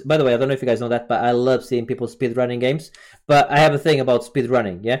 By the way, I don't know if you guys know that, but I love seeing people speedrunning games. But I have a thing about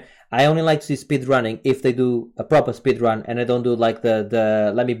speedrunning, yeah? I only like to see speedrunning if they do a proper speedrun, and I don't do like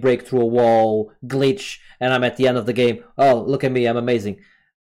the let me break through a wall glitch, and I'm at the end of the game. Oh, look at me, I'm amazing.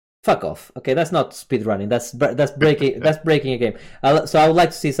 Fuck off. Okay, that's not speedrunning. That's breaking. That's breaking a game. So I would like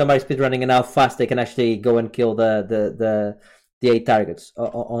to see somebody speedrunning and how fast they can actually go and kill the 8 targets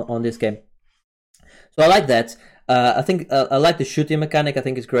on this game. So I like that. I think I like the shooting mechanic. I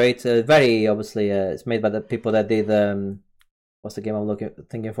think it's great. Very obviously, it's made by the people that did. What's the game I'm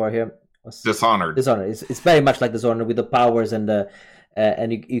thinking for here? Dishonored. It's very much like Dishonored with the powers and the.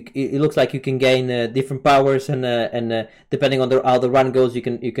 And it looks like you can gain different powers, and depending on how the run goes, you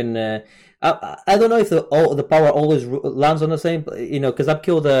can. I don't know if the power always lands on the same. Because I've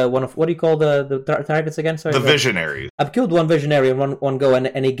killed one of what do you call the targets again? Sorry, the visionaries. I've killed one visionary in one go,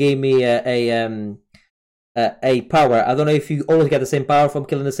 and he gave me a power. I don't know if you always get the same power from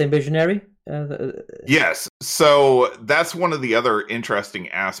killing the same visionary. Yes, so that's one of the other interesting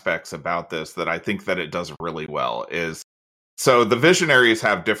aspects about this that I think that it does really well is. So the visionaries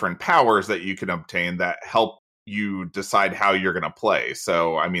have different powers that you can obtain that help you decide how you're going to play.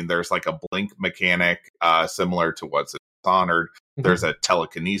 So, I mean, there's like a blink mechanic similar to what's in Dishonored. Mm-hmm. There's a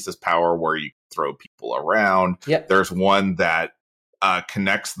telekinesis power where you throw people around. Yep. There's one that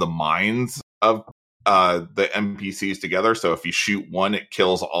connects the minds of the NPCs together. So if you shoot one, it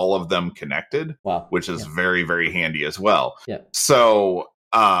kills all of them connected, wow. Which is very, very handy as well. Yep. So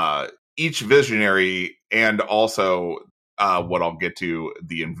each visionary and also... what I'll get to,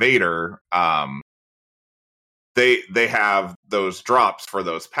 the invader, they have those drops for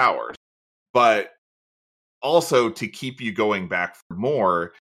those powers. But also to keep you going back for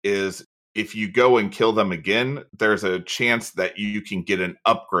more is if you go and kill them again, there's a chance that you can get an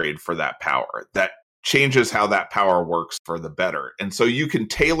upgrade for that power that changes how that power works for the better. And so you can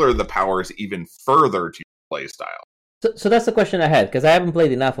tailor the powers even further to your play style. So that's the question I had, because I haven't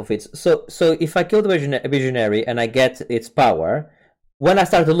played enough of it. So if I kill the visionary and I get its power, when I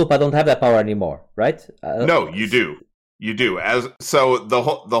start the loop, I don't have that power anymore, right? No, you do. You do. So the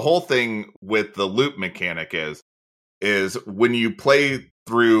whole thing with the loop mechanic is when you play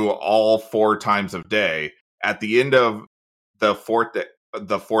through all 4 times of day, at the end of the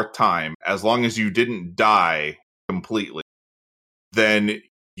fourth time, as long as you didn't die completely, then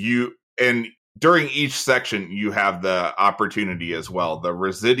during each section, you have the opportunity as well. The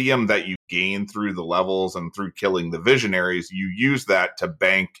residium that you gain through the levels and through killing the visionaries, you use that to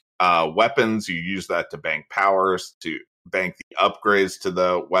bank weapons. You use that to bank powers, to bank the upgrades to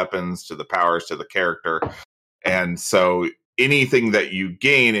the weapons, to the powers, to the character. And so anything that you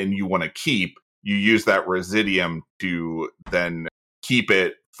gain and you want to keep, you use that residium to then keep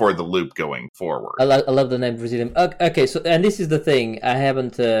it for the loop going forward. I love the name Residium. Okay, so and this is the thing. I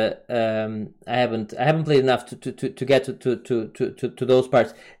haven't played enough to get to those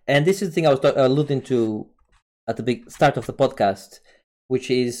parts. And this is the thing I was alluding to at the big start of the podcast,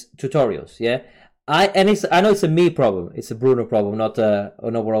 which is tutorials. Yeah, I know it's a me problem. It's a Bruno problem, not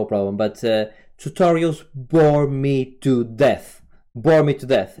an overall problem. But tutorials bore me to death.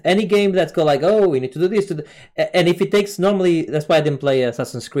 Any game that's go like, oh, we need to do this, and if it takes normally, that's why I didn't play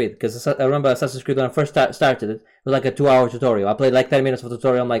Assassin's Creed, because I remember Assassin's Creed when I first started it was like a 2-hour tutorial. I played like 10 minutes of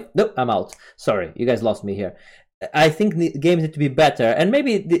tutorial. I'm like, nope, I'm out. Sorry, you guys lost me here. I think the games need to be better, and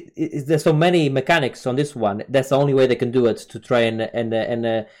maybe there's so many mechanics on this one. That's the only way they can do it, to try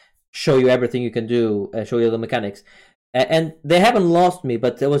and show you everything you can do, show you the mechanics. And they haven't lost me,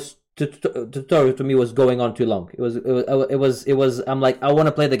 but it was. Tutorial to me was going on too long. It was. I'm like, I want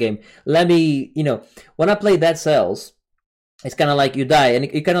to play the game. Let me, when I play Dead Cells, it's kind of like you die, and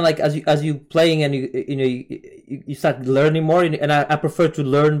you kind of like as you playing, and you start learning more. And I prefer to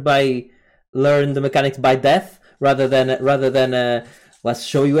learn the mechanics by death rather than let's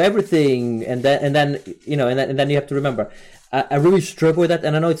show you everything, and then you have to remember. I really struggle with that,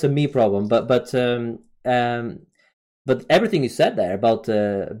 and I know it's a me problem, But everything you said there about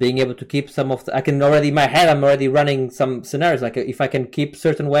being able to keep some of I can already in my head, I'm already running some scenarios, like if I can keep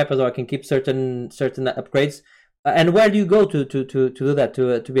certain weapons or I can keep certain upgrades. And where do you go to do that,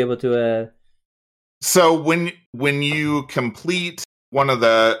 to be able to? So when you complete one of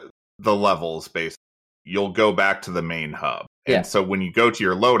the levels, basically, you'll go back to the main hub. And so when you go to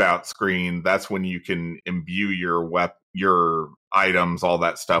your loadout screen, that's when you can imbue your items, all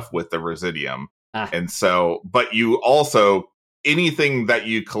that stuff, with the Residium. And so, but you also, anything that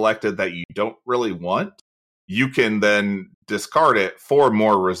you collected that you don't really want, you can then discard it for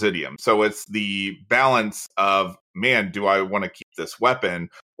more Residium. So it's the balance of, man, do I want to keep this weapon,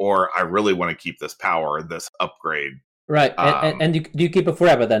 or I really want to keep this power, this upgrade? Right. And do you keep it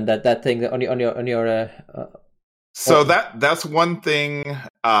forever then? That thing on your. So that's one thing.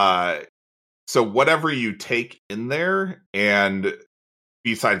 So whatever you take in there, and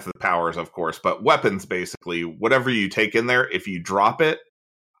besides the powers, of course, but weapons, basically, whatever you take in there, if you drop it,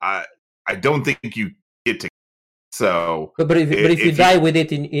 I don't think you get to. So, but if you die with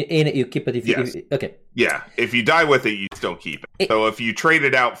it in it, you keep it. Okay. Yeah, if you die with it, you still keep it. So if you trade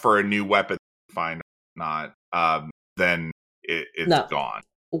it out for a new weapon, fine, not, then it's gone.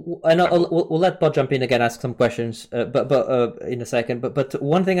 I know we'll let Pod jump in again, ask some questions, but in a second. But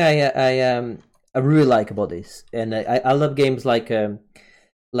one thing I really like about this, and I love games like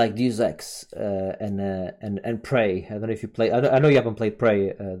Deus Ex and Prey. I don't know if you play. I know you haven't played Prey,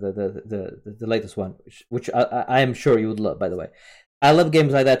 the latest one, which I am sure you would love. By the way, I love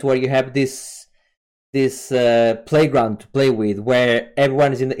games like that where you have this playground to play with, where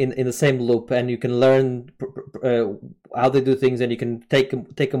everyone is in the same loop, and you can learn how they do things, and you can take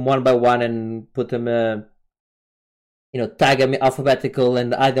them one by one and put them. Tag them alphabetical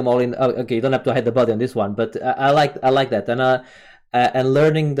and hide them all in. Oh, okay, you don't have to hide the body on this one, but I like that, and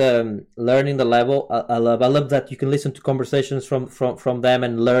learning the level. I love that you can listen to conversations from them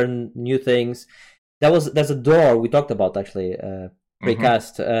and learn new things. There's a door we talked about, actually,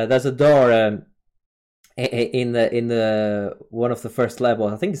 precast. There's a door in the one of the first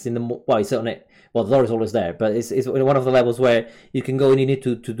levels. I think it's in the it's on it. Well, the door is always there, but it's in one of the levels where you can go and you need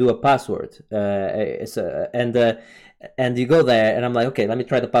to do a password. And you go there, and I'm like, okay, let me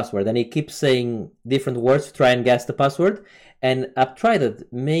try the password. And he keeps saying different words to try and guess the password. And I've tried it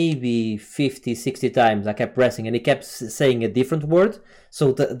maybe 50, 60 times. I kept pressing, and he kept saying a different word.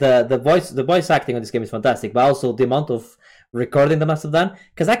 So the voice acting on this game is fantastic, but also the amount of recording they must have done.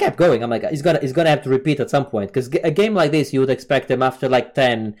 Because I kept going. I'm like, he's gonna have to repeat at some point. Because a game like this, you would expect him after like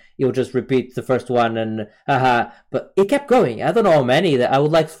 10, he'll just repeat the first one and But he kept going. I don't know how many. I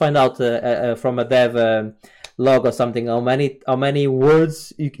would like to find out from a dev. Log or something, how many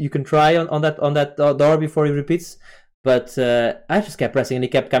words you can try on that door before he repeats. But I just kept pressing, and he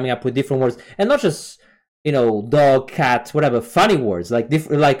kept coming up with different words, and not just dog, cat, whatever, funny words, like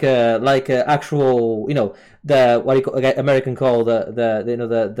actual the what you call, American call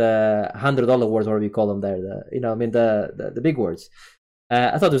the $100 words, or whatever you call them there, the big words.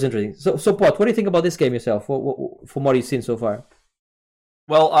 I thought it was interesting. So Pot, what do you think about this game yourself? From what you've seen so far?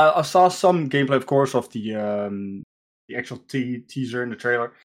 Well, I saw some gameplay, of course, of the actual teaser in the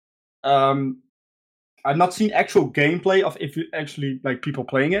trailer. I've not seen actual gameplay of if you actually like people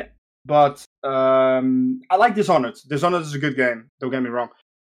playing it, but I like Dishonored. Dishonored is a good game. Don't get me wrong.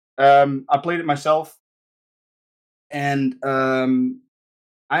 I played it myself, and I'm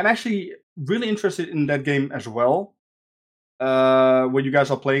actually really interested in that game as well. When you guys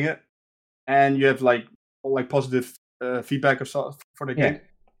are playing it, and you have like positive feedback or so for the game.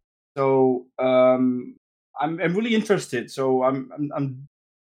 So I'm really interested. So I'm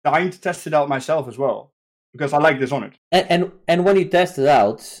dying to test it out myself as well, because I like Dishonored. And when you test it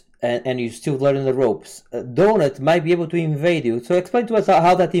out, and you're still learning the ropes, Donut might be able to invade you. So explain to us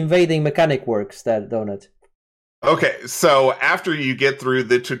how that invading mechanic works, that Donut. Okay, so after you get through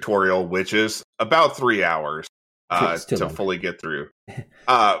the tutorial, which is about 3 hours to fully get through,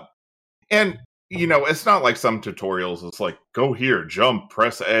 and it's not like some tutorials. It's like, go here, jump,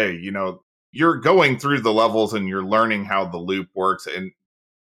 press A. You're going through the levels and you're learning how the loop works. And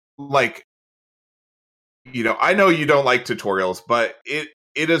like, I know you don't like tutorials, but it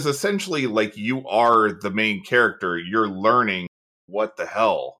is essentially like you are the main character. You're learning what the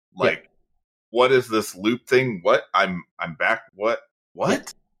hell, like, what is this loop thing? What I'm back. What?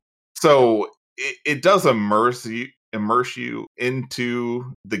 So it does immerse you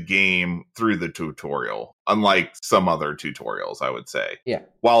into the game through the tutorial, unlike some other tutorials, I would say. Yeah.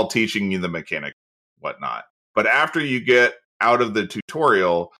 While teaching you the mechanic, whatnot. But after you get out of the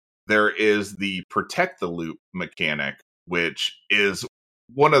tutorial, there is the protect the loop mechanic, which is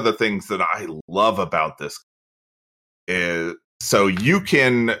one of the things that I love about this. Is so you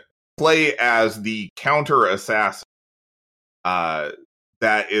can play as the counter assassin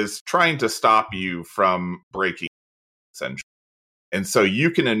that is trying to stop you from breaking, essentially. And so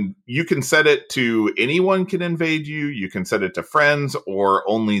you can set it to anyone can invade you. You can set it to friends or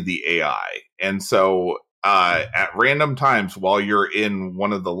only the AI. And so at random times while you're in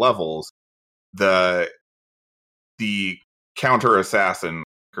one of the levels, the counter assassin,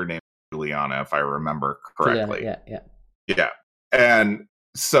 her name is Juliana, if I remember correctly. Juliana, yeah. And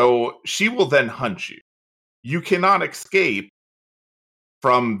so she will then hunt you. You cannot escape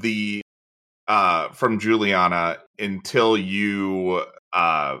from from Juliana until you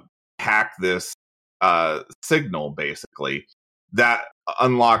hack this signal, basically, that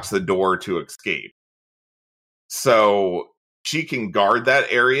unlocks the door to escape. So she can guard that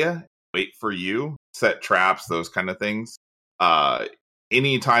area, wait for you, set traps, those kind of things.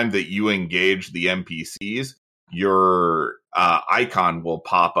 Anytime that you engage the NPCs, your icon will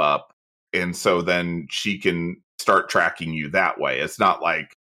pop up, and so then she can start tracking you that way. It's not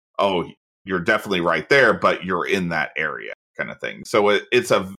like, oh, you're definitely right there, but you're in that area, kind of thing. So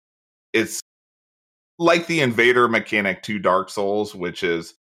it's like the invader mechanic to Dark Souls, which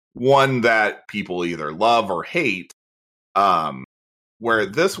is one that people either love or hate. Where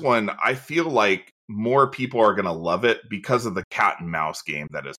this one, I feel like more people are going to love it because of the cat and mouse game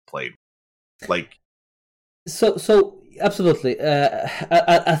that is played. Like, so absolutely,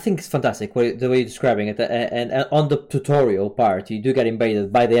 I think it's fantastic the way you're describing it. And on the tutorial part, you do get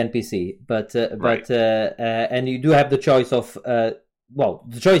invaded by the NPC, but and you do have the choice of the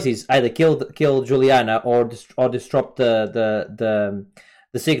choice is either kill Juliana or disrupt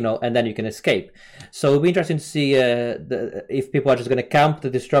the signal, and then you can escape. So it'll be interesting to see if people are just going to camp the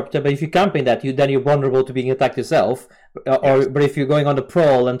disruptor. But if you camp in that, then you're vulnerable to being attacked yourself. But if you're going on the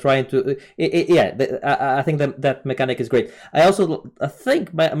prowl and trying to, I think that mechanic is great. I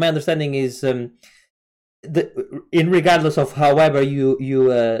think my understanding is in regardless of however you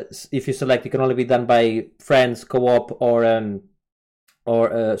if you select, it can only be done by friends, co-op, or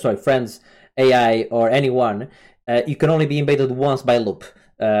friends, AI, or anyone. You can only be invaded once by loop.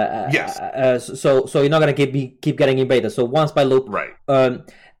 Yes. So you're not gonna keep getting invaded. So once by loop. Right.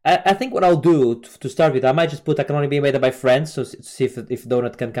 I think what I'll do to start with, I might just put I can only be invaded by friends, so see if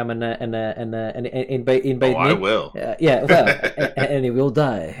Donut can come and invade me. I will. And he will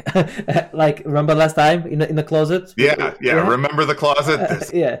die. Like, remember last time in the closet? Yeah. Remember the closet?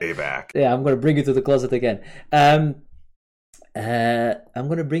 This day back. Yeah, I'm gonna bring you to the closet again. I'm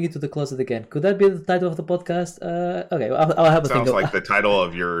going to bring you to the closet again. Could that be the title of the podcast? Okay, I'll have a think. Sounds like the title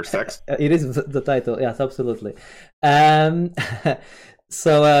of your sex. It is the title. Yes, absolutely. What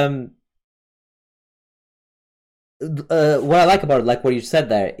I like about it, like what you said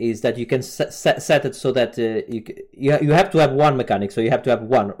there, is that you can set it so that you have to have one mechanic, so you have to have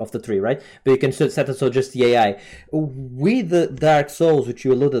one of the three, right? But you can set it so just the AI. With the Dark Souls, which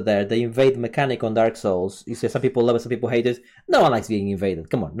you alluded there, the invade mechanic on Dark Souls, you say some people love it, some people hate it. No one likes being invaded.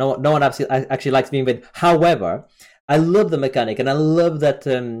 Come on, no one actually likes being invaded. However, I love the mechanic, and I love that.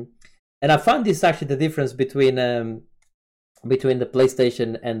 And I found this actually the difference between the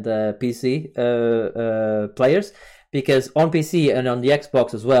PlayStation and the PC players, because on PC and on the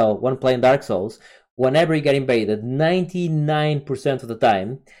Xbox as well, when playing Dark Souls, whenever you get invaded, 99% of the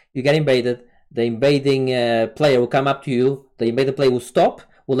time you get invaded, the invading player will come up to you, the invaded player will stop,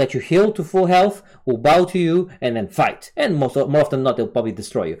 will let you heal to full health, will bow to you, and then fight. And more often than not, they'll probably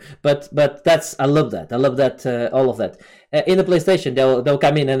destroy you. But I love that. I love that, all of that. In the PlayStation, they'll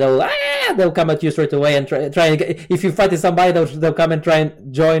come in and they'll come at you straight away and try and get, if you're fighting somebody, they'll come and try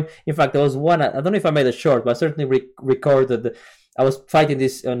and join. In fact, there was one, I don't know if I made it short, but I certainly recorded I was fighting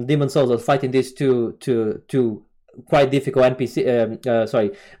this on Demon Souls. I was fighting these two quite difficult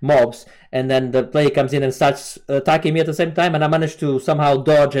mobs, and then the player comes in and starts attacking me at the same time, and I managed to somehow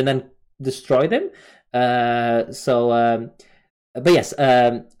dodge and then destroy them. But yes,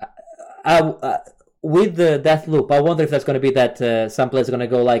 with the death loop, I wonder if that's going to be that some players are going to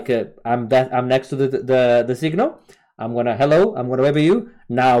go like, I'm next to the signal. I'm gonna wave at you.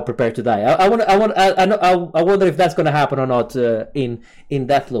 Now prepare to die. I wonder if that's gonna happen or not in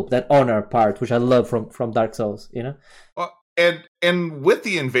Deathloop, that honor part, which I love from Dark Souls. You know. Well, and with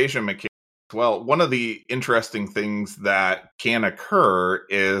the invasion mechanic, well, one of the interesting things that can occur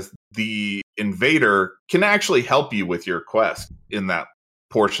is the invader can actually help you with your quest in that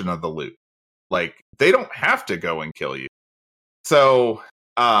portion of the loop. Like, they don't have to go and kill you. So,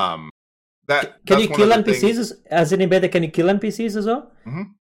 can you kill NPCs as an invader? Can you kill NPCs as well? Mm-hmm.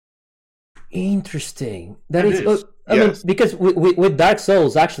 Interesting. That is. I mean, because with Dark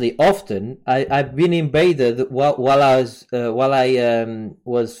Souls, actually, often I've been invaded while I was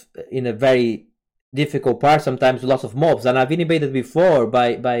in a very difficult part. Sometimes with lots of mobs, and I've been invaded before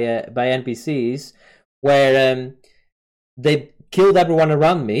by NPCs where they killed everyone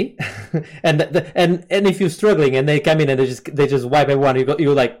around me, and if you're struggling and they come in and they just wipe everyone,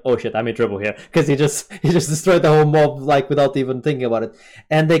 you're like, oh shit, I'm in trouble here, because he just destroyed the whole mob like without even thinking about it.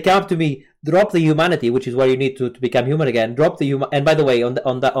 And they come up to me, drop the humanity, which is where you need to become human again. Drop the human. And by the way,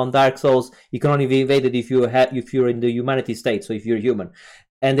 on Dark Souls, you can only be invaded if you're in the humanity state. So if you're human.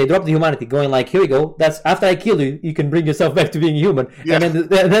 And they drop the humanity, going like, "Here we go. That's after I kill you, you can bring yourself back to being human." Yeah. And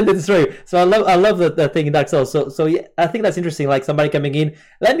then they destroy you. So I love that thing in Dark Souls. So yeah, I think that's interesting. Like somebody coming in,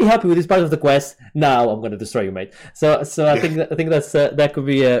 let me help you with this part of the quest. Now I'm going to destroy you, mate. So I think that's that could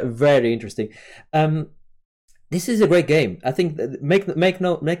be very interesting. This is a great game. I think make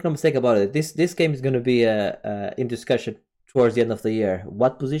no mistake about it. This game is going to be in discussion towards the end of the year.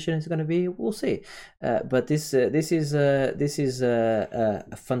 What position is going to be, we'll see. But this is a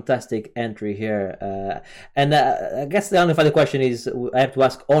fantastic entry here. And I guess the only final question is I have to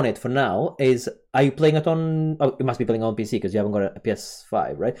ask on it for now is: are you playing it on? Oh, you must be playing on PC because you haven't got a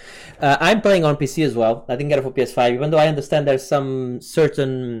PS5, right? I'm playing on PC as well. I didn't get it for PS5, even though I understand there's some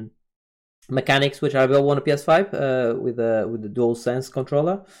certain mechanics which are available on a PS5 with the DualSense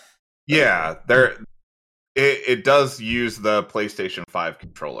controller. Yeah, It does use the PlayStation 5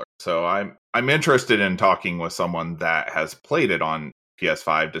 controller, so I'm interested in talking with someone that has played it on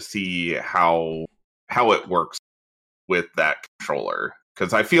PS5 to see how it works with that controller.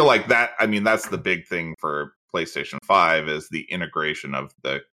 Because I feel like that. I mean, that's the big thing for PlayStation 5 is the integration of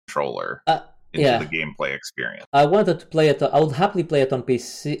the controller into the gameplay experience. I wanted to play it. I would happily play it on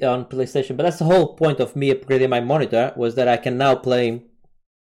PC, on PlayStation, but that's the whole point of me upgrading my monitor, was that I can now play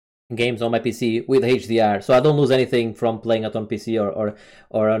games on my PC with HDR, so I don't lose anything from playing it on PC or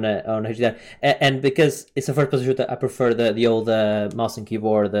on HDR. And because it's a first-person shooter, I prefer the old mouse and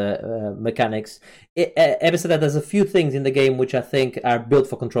keyboard mechanics. Having said that, there's a few things in the game which I think are built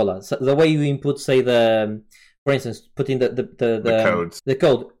for controller. So the way you input, say, for instance, put in the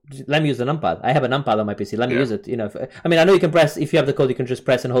code. Let me use the numpad. I have a numpad on my PC. Let me use it. You know, I know you can press, if you have the code, you can just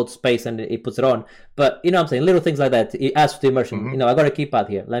press and hold space and it puts it on. But you know what I'm saying, little things like that. It adds to the immersion. Mm-hmm. You know, I got a keypad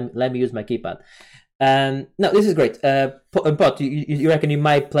here. Let me use my keypad. No, this is great. Pot, you reckon you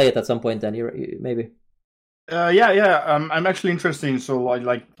might play it at some point? Then you maybe. Yeah. I'm actually interested. So I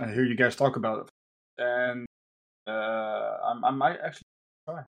hear you guys talk about it, and I might actually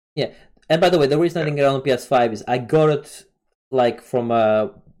try. Yeah. And by the way, the reason I didn't get it on PS5 is I got it like from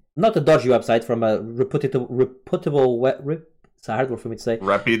not a dodgy website, from a reputable it's a hard word for me to say.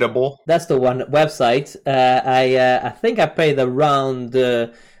 Reputable. That's the one website. I think I paid around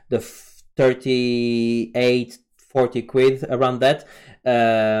the 38, 40 quid, around that.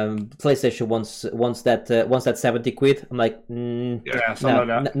 PlayStation wants that 70 quid. I'm like,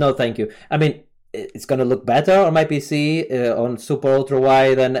 no, thank you. I mean, it's gonna look better on my PC on super ultra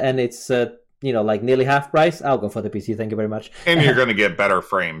wide, and it's like nearly half price. I'll go for the PC. Thank you very much. And you're gonna get better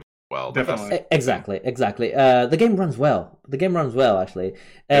frames. Well, definitely. Exactly. The game runs well. Actually.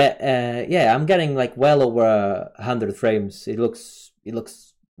 I'm getting like well over 100 frames. It looks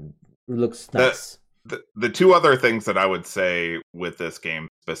nice. The two other things that I would say with this game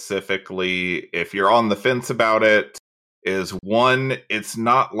specifically, if you're on the fence about it, is one, it's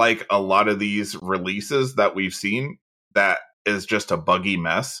not like a lot of these releases that we've seen that is just a buggy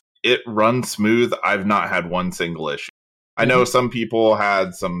mess. It runs smooth. I've not had one single issue. I know some people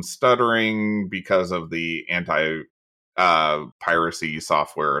had some stuttering because of the anti-piracy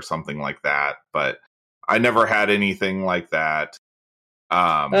software or something like that, but I never had anything like that.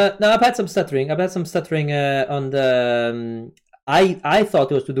 No, I've had some stuttering. On the I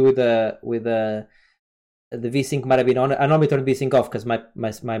thought it was to do with the VSync might have been on. I normally turn VSync off because my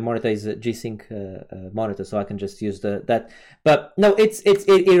monitor is a G-Sync monitor, so I can just use that. But no,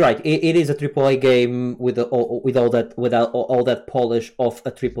 you're right. It is a AAA game with all that polish of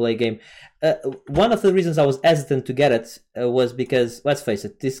a AAA game. One of the reasons I was hesitant to get it was because, let's face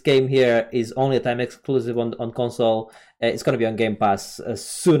it, this game here is only a time exclusive on console. It's going to be on Game Pass as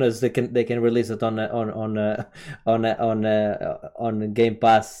soon as they can release it on Game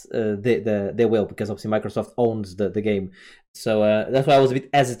Pass. They will, because obviously Microsoft owns the game. So that's why I was a bit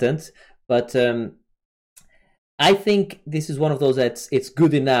hesitant. But I think this is one of those that's it's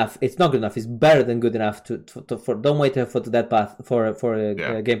good enough. It's not good enough. It's better than good enough for don't wait for that path for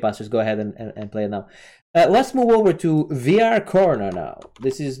Game Pass. Just go ahead and play it now. Let's move over to VR Corner now.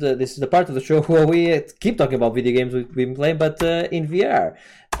 This is the part of the show where we keep talking about video games we've been playing, but in VR.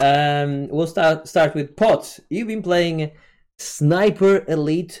 We'll start with Pot. You've been playing Sniper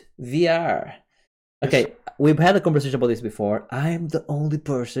Elite VR. Okay, we've had a conversation about this before. I'm the only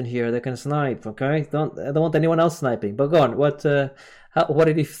person here that can snipe. Okay, I don't want anyone else sniping. But go on. What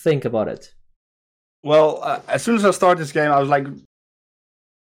did you think about it? Well, as soon as I started this game, I was like,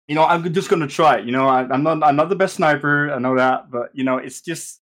 I'm just gonna try it. I'm not the best sniper. I know that, but it's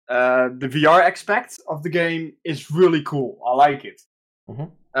just the VR aspect of the game is really cool. I like it.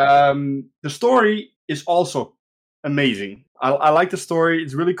 Mm-hmm. The story is also amazing. I like the story.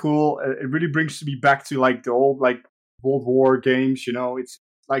 It's really cool. It really brings me back to like the old like World War games. It's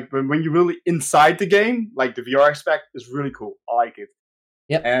like when you're really inside the game, like the VR aspect is really cool. I like it.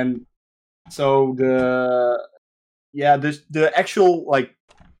 Yep. And so the actual like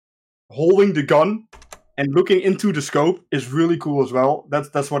holding the gun and looking into the scope is really cool as well.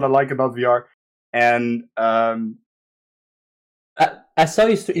 That's what I like about VR. And I saw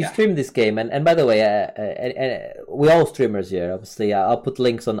you stream this game, and by the way, we're all streamers here. Obviously, I'll put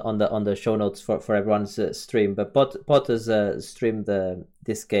links on the show notes for everyone's stream. But Pot has streamed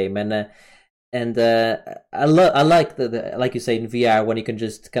this game, and I like the like you say in VR when you can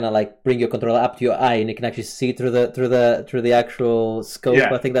just kind of like bring your controller up to your eye and you can actually see through the actual scope.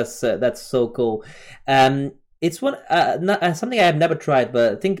 Yeah. I think that's so cool. It's one something I have never tried,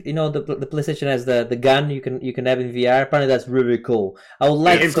 but I think the PlayStation has the gun you can have in VR. Apparently, that's really cool. I would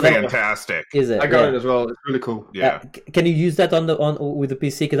like. It's fantastic. Is it? I got it as well. It's really cool. Yeah. Can you use that with the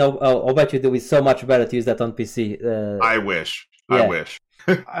PC? Because I'll bet you it will be so much better to use that on PC. I wish. Yeah. I wish.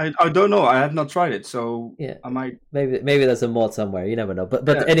 I don't know. I have not tried it, so yeah. I might. Maybe there's a mod somewhere. You never know. But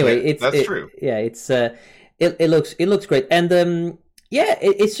anyway, that's true. Yeah, it looks great, and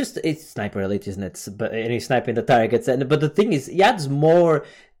it's Sniper Elite, isn't it? But and you're sniping the targets, but the thing is, it adds more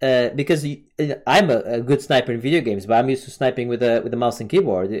because I'm a good sniper in video games, but I'm used to sniping with a mouse and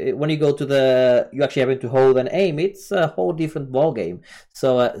keyboard. When you go to you actually having to hold and aim, it's a whole different ball game.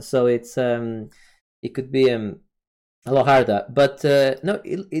 So it's it could be a lot harder, but no,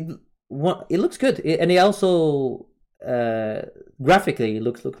 it looks good, and it also graphically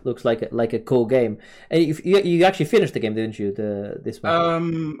looks like a cool game. And if you actually finished the game, didn't you? This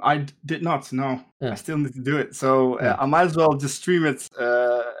one? I did not. No, I still need to do it. So I might as well just stream it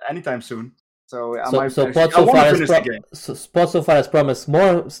anytime soon. So Spot so far has promised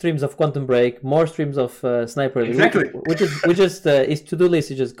more streams of Quantum Break, more streams of Sniper Elite, exactly. which is his to-do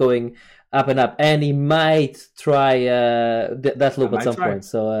list is just going up and up, and he might try Deathloop at some point.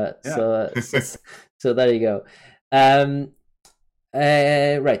 So so there you go.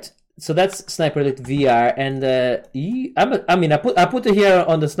 Right. So that's Sniper Elite VR, and I put it here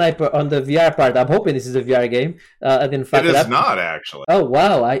on the VR part. I'm hoping this is a VR game. I didn't fuck it up. It is not actually. Oh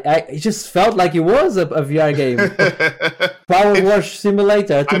wow! It just felt like it was a VR game. Power Wash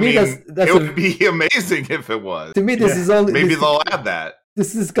Simulator. To me, that's it would be amazing if it was. To me, this is only they'll add that.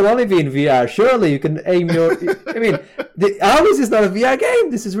 This can only be in VR. Surely you can aim your. How is this not a VR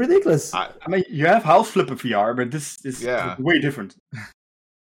game? This is ridiculous. You have House Flipper VR, but this is way different.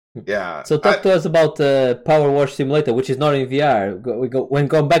 Yeah. So talk to us about Power Wash Simulator, which is not in VR. When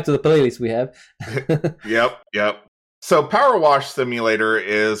going back to the playlist we have. Yep. So Power Wash Simulator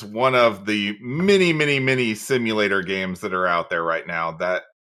is one of the many simulator games that are out there right now. That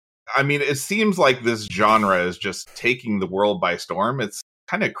it seems like this genre is just taking the world by storm. It's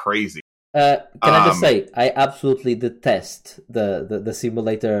kind of crazy. Can I just say, I absolutely detest the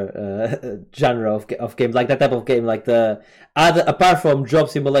simulator genre of games, like that type of game, like apart from Job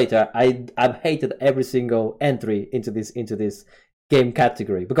Simulator, I've hated every single entry into this game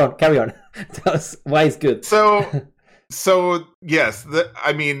category. But go on, carry on. Tell us why it's good. So yes,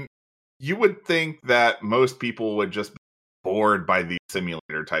 you would think that most people would just be bored by these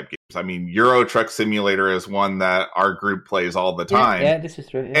simulator type games. I mean, Euro Truck Simulator is one that our group plays all the time. Yeah, this is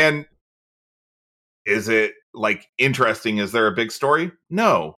true. Yeah. And is it like interesting? Is there a big story?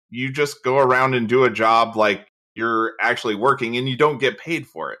 No. You just go around and do a job like you're actually working and you don't get paid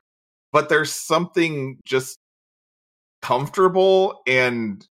for it. But there's something just comfortable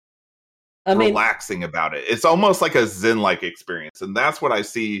and relaxing about it. It's almost like a Zen-like experience. And that's what I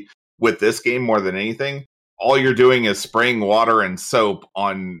see with this game more than anything. All you're doing is spraying water and soap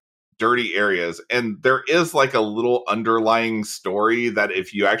on dirty areas. And there is like a little underlying story that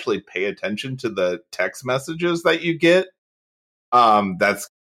if you actually pay attention to the text messages that you get, that's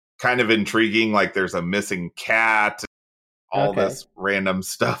kind of intriguing. Like there's a missing cat, all this random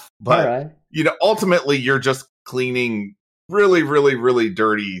stuff. But, ultimately you're just cleaning really, really, really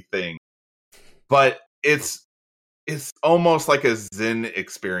dirty things. But it's almost like a Zen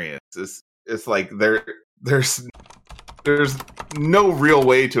experience. It's like there's no real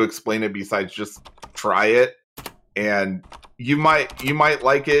way to explain it besides just try it, and you might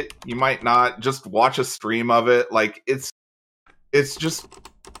like it, you might not. Just watch a stream of it. Like it's just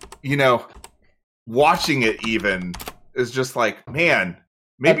watching it even is just like, man,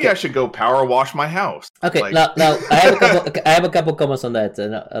 maybe I should go power wash my house. Okay, now I have a couple comments on that.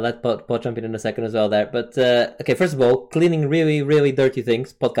 I'll let Paul jump in a second as well there. But okay, first of all, cleaning really, really dirty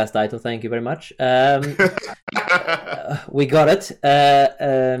things. Podcast title. Thank you very much. We got it.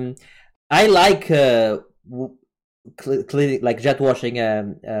 I like cleaning, like jet washing.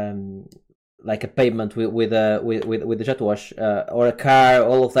 Like a pavement with the jet wash or a car,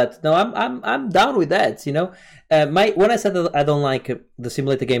 all of that. No, I'm down with that. When I said that I don't like the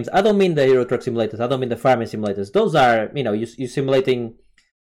simulator games, I don't mean the Euro Truck simulators. I don't mean the farming simulators. Those are you simulating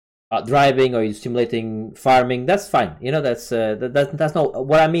driving or you simulating farming. That's fine. That's not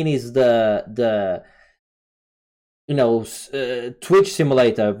what I mean. Is the Twitch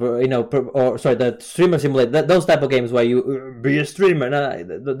simulator, the streamer simulator, those type of games where you be a streamer.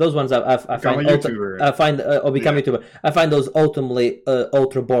 Those ones I find YouTuber. I find those ultimately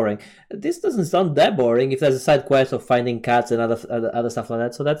ultra boring. This doesn't sound that boring if there's a side quest of finding cats and other stuff like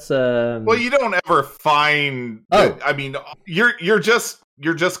that. So that's well, you don't ever find. I mean, you're just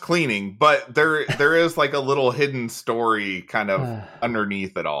cleaning, but there is like a little hidden story kind of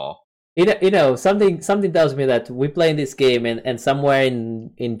underneath it all. Something tells me that we play in this game and somewhere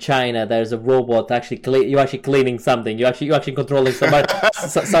in China there's a robot you're actually cleaning something. You're actually controlling somebody.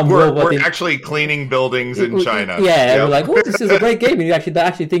 We're actually cleaning buildings in China. Yeah, we're like, oh, this is a great game. And the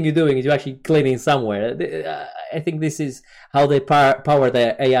actually thing you're doing is you're actually cleaning somewhere. I think this is how they power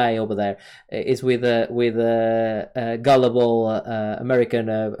their AI over there. Is with gullible American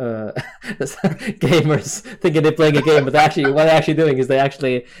gamers thinking they're playing a game, but what they're actually doing is they're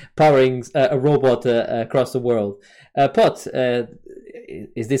actually powering a robot across the world. Pot,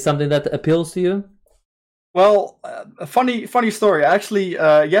 is this something that appeals to you? Well, a funny story. Actually,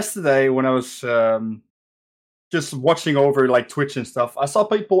 yesterday when I was just watching over like Twitch and stuff, I saw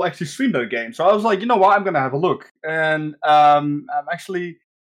people actually stream their game. So I was like, you know what, I'm gonna have a look. And I'm actually,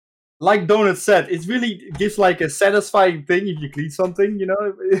 like Donut said, it really gives like a satisfying thing if you clean something.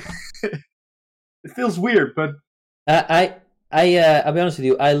 It feels weird, but I'll be honest with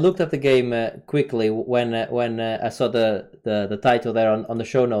you. I looked at the game quickly when I saw the title there on the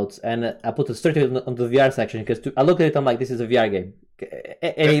show notes, and I put it straight on the VR section because I looked at it. I'm like, this is a VR game.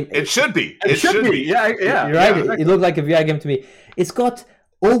 It should be. It should be. Yeah. You're right. Exactly. It looked like a VR game to me. It's got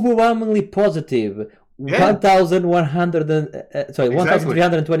overwhelmingly positive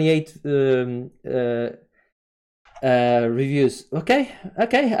 1,328 reviews. Okay.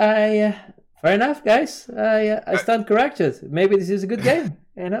 Fair enough, guys. I stand corrected. Maybe this is a good game.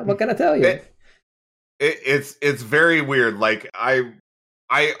 What can I tell you? It's very weird. Like I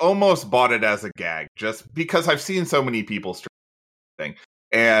almost bought it as a gag just because I've seen so many people stream thing.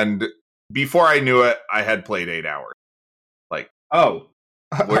 And before I knew it, I had played 8 hours. Like,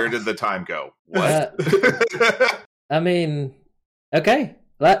 where did the time go? What? I mean, okay.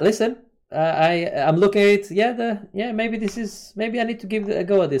 Listen. I'm looking at it. Maybe I need to give a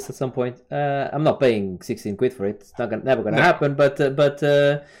go at this at some point. I'm not paying 16 quid for it. It's never gonna happen. But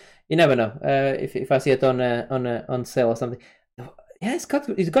you never know. If I see it on sale or something. Yeah, it's got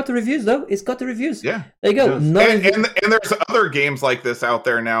the reviews though. It's got the reviews. Yeah, there you go. And there's other games like this out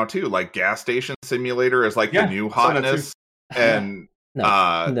there now too. Like Gas Station Simulator is like the new hotness, and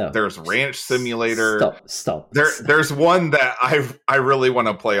there's Ranch Simulator. Stop. There's one that I really want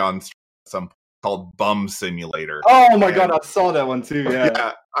to play on some called Bum Simulator. Oh my god, I saw that one too.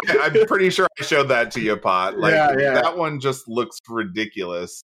 Yeah, I'm pretty sure I showed that to you, Pot. Like that one just looks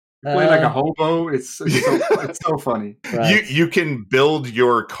ridiculous. Play like a hobo. It's so funny. Right. You can build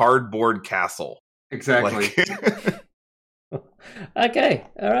your cardboard castle. Exactly. Okay,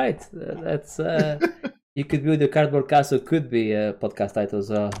 all right. That's you could build your cardboard castle. Could be a podcast title,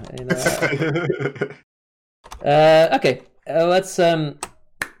 so you know. Okay, let's.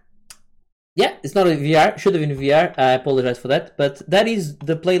 Yeah, it's not a VR. Should have been VR. I apologize for that, but that is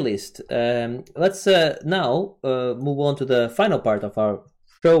the playlist. Let's now move on to the final part of our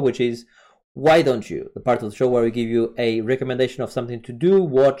show, which is Why Don't You? The part of the show where we give you a recommendation of something to do,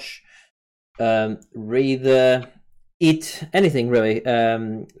 watch, read, eat, anything really.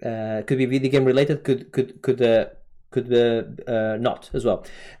 Could be video game related. Could not as well.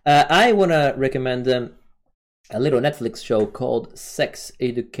 I want to recommend a little Netflix show called Sex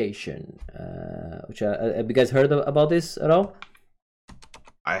Education. Which have you guys heard about this at all?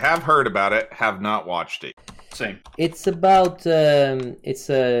 I have heard about it, have not watched it. Same. It's about it's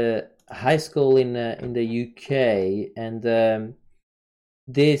a high school in the UK, and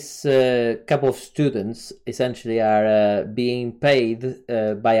this couple of students essentially are being paid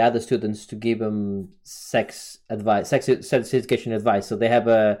by other students to give them sex education advice. So they have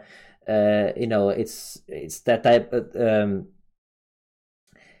a you know, it's that type of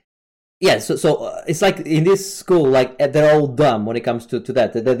yeah, so it's like in this school, like they're all dumb when it comes to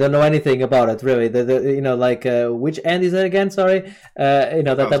that. They don't know anything about it, really. You know, like which end is it again? Sorry, you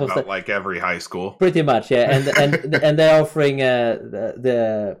know, that type of stuff. Like every high school, pretty much, yeah. And they're offering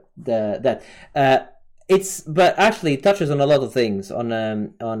that. It's but actually it touches on a lot of things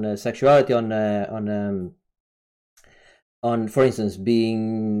on sexuality, on, for instance,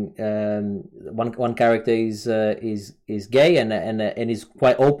 being one character is gay and is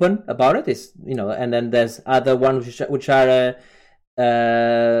quite open about it. Is, you know, and then there's other ones which are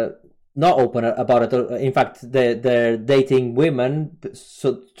not open about it. In fact, they're dating women,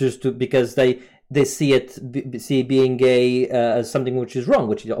 so because they see being gay as something which is wrong,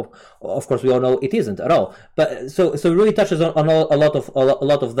 which of course we all know it isn't at all. But so it really touches on a lot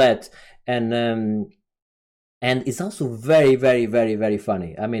of that, and it's also very, very, very, very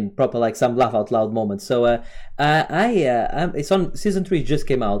funny. I mean, proper like some laugh out loud moments. So it's on season 3, just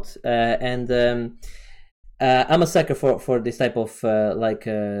came out, and I'm a sucker for this type of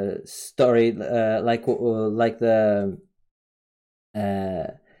story, like the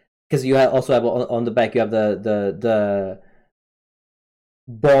because you also have on the back you have the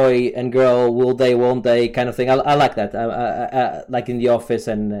boy and girl, will they, won't they, kind of thing. I like that. I like in The Office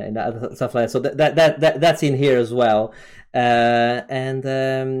and other stuff like that. So that's in here as well. And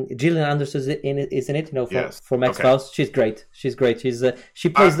Gillian Anderson is in it. You know, for X-Files. Okay. She's great. She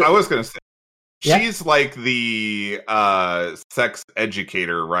plays. I was gonna say. Yeah? She's like the sex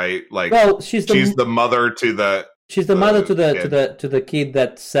educator, right? Like, well, she's the mother to the. She's the mother to the kid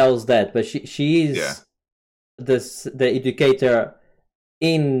that sells that, but she is the educator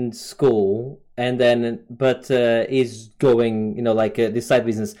in school, and then is going, you know, like this side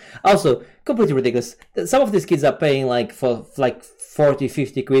business. Also, completely ridiculous. Some of these kids are paying like for like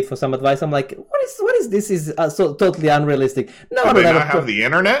 40-50 quid for some advice. I'm like, what is this? Is so totally unrealistic. No, do they not have the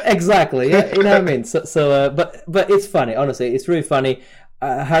internet? Exactly. Yeah, you know what I mean. So but it's funny. Honestly, it's really funny,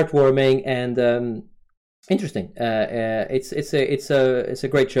 heartwarming, and interesting. It's a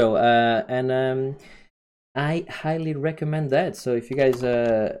great show, and I highly recommend that. So if you guys,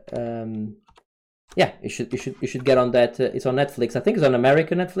 you should get on that. It's on Netflix. I think it's on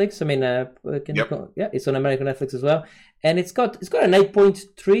American Netflix. I mean, it's on American Netflix as well. And it's got an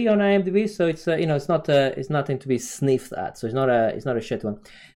 8.3 on IMDb. So it's it's nothing to be sniffed at. So it's not a shit one.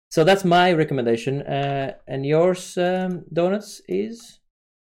 So that's my recommendation. And yours, Donuts, is?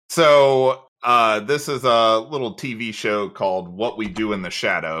 So this is a little TV show called What We Do in the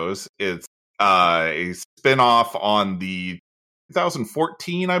Shadows. It's a spin-off on the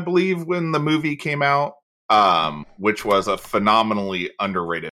 2014, I believe, when the movie came out, which was a phenomenally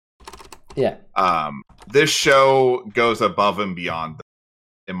underrated. Yeah. This show goes above and beyond,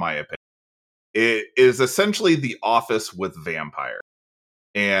 in my opinion. It is essentially The Office with vampires,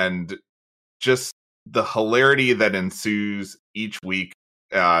 and just the hilarity that ensues each week.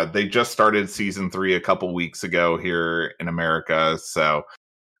 They just started season 3 a couple weeks ago here in America, so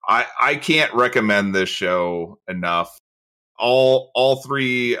I can't recommend this show enough. All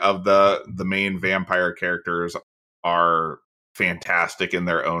 3 of the main vampire characters are fantastic in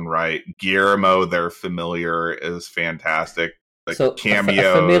their own right. Guillermo, their familiar, is fantastic. The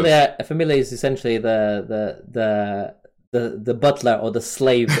cameos. A familiar is essentially the butler or the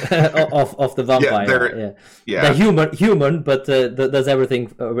slave of the vampire. They're human, but does everything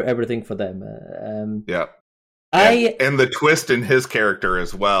for them. and the twist in his character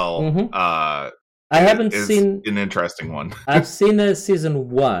as well. I haven't is seen an interesting one. I've seen season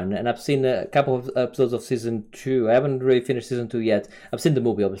 1, and I've seen a couple of episodes of season 2. I haven't really finished season 2 yet. I've seen the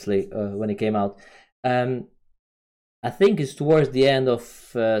movie, obviously, when it came out. I think it's towards the end of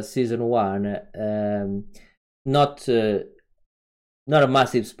season 1. Not a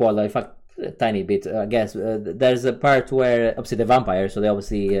massive spoiler, in fact, a tiny bit, I guess. There's a part where, obviously, they're vampires, so they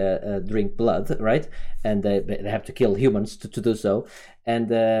obviously drink blood, right? And they have to kill humans to do so. And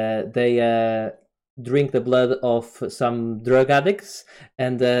they drink the blood of some drug addicts,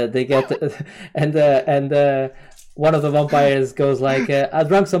 and they get and one of the vampires goes like, I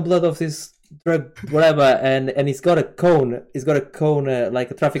drank some blood of this drug whatever, and he's got a cone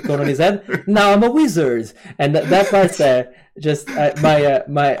like a traffic cone on his head. Now I'm a wizard. And that part there, just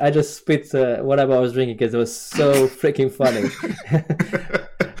I just spit whatever I was drinking because it was so freaking funny.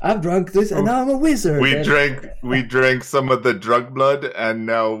 I've drunk this and now I'm a wizard. We drank some of the drug blood and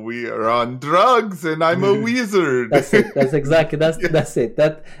now we are on drugs and I'm a wizard. That's it. That's exactly that's it.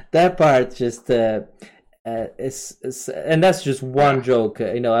 That part just is and that's just one joke.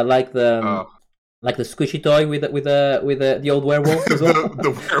 I like the squishy toy with the old werewolf as well. The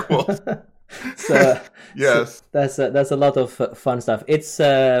werewolf. So yes, so that's a lot of fun stuff. It's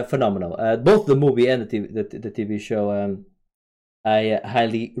phenomenal. Both the movie and the TV show. I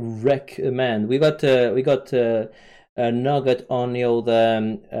highly recommend. We got a nugget on the old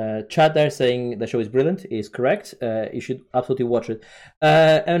chat there saying the show is brilliant. Is correct. You should absolutely watch it.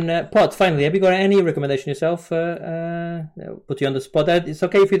 And Pod, finally, have you got any recommendation yourself? Put you on the spot. It's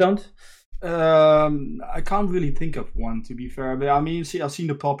okay if you don't. I can't really think of one, to be fair. But I mean, I've seen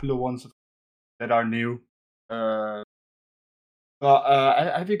the popular ones that are new. But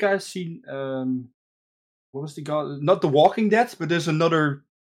have you guys seen? What was not The Walking Dead, but there's another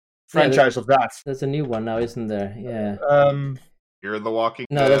franchise of that. There's a new one now, isn't there? Yeah. Fear of the Walking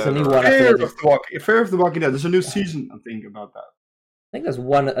No, Dead. there's a new one. Fear of the Walking Dead. There's a new season, I think, about that. I think there's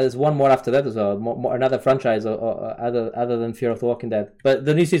one more after that as well. Another franchise or other than Fear of the Walking Dead. But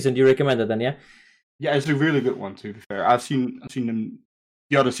the new season, do you recommend it then? Yeah. Yeah, it's a really good one, to be fair. I've seen them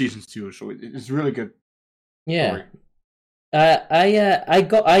the other seasons too, so it's really good. Yeah.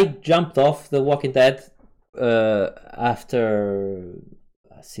 I jumped off The Walking Dead after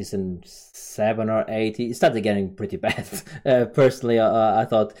season 7 or 8. It started getting pretty bad. Personally, I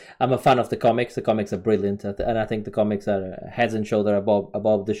thought, I'm a fan of the comics. The comics are brilliant, and I think the comics are heads and shoulders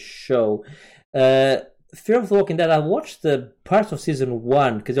above the show. Fear of the Walking Dead, I watched the parts of season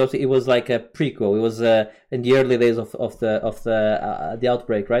 1 because it was like a prequel. It was in the early days of the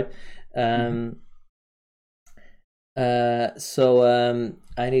outbreak, right? So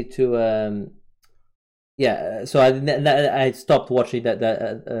I need to. So I stopped watching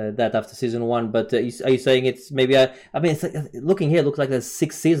that after season 1. But are you saying it's maybe? I mean, it's like, looking here, it looks like there's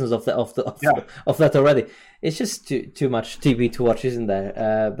 6 seasons of that already. It's just too much TV to watch, isn't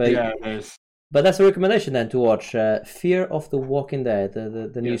there? But yeah, it is. But that's a recommendation then to watch Fear of the Walking Dead,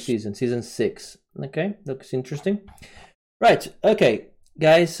 the new season 6. Okay, looks interesting. Right. Okay,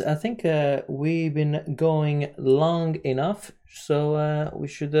 guys, I think we've been going long enough, so we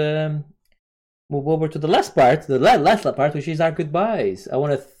should. Move over to the last part, which is our goodbyes. I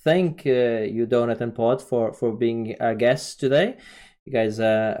want to thank you, Donut and Pod, for being our guests today. You guys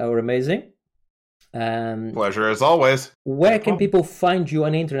are amazing. Pleasure as always. Where can people find you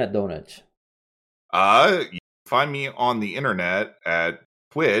on the internet, Donut? You can find me on the internet at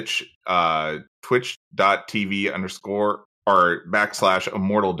Twitch,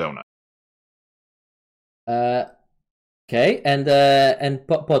 twitch.tv//immortal donut. Okay, and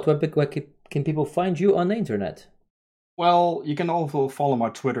Pod, where can people find you on the internet? Well, you can also follow my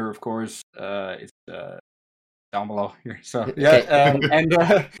Twitter, of course. It's down below here. So yeah, and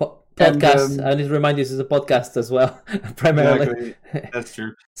podcast. I need to remind you, this is a podcast as well, primarily. Exactly. That's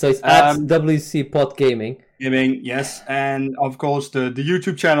true. So it's at WC Pod Gaming. Gaming, yes, and of course the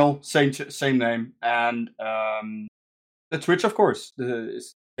YouTube channel, same name, and the Twitch, of course, the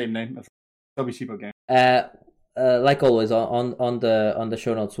same name of WC Pod Gaming. Like always, on the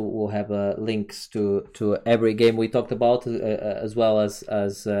show notes, we'll have links to every game we talked about, as well as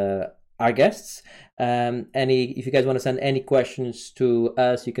our guests. If you guys want to send any questions to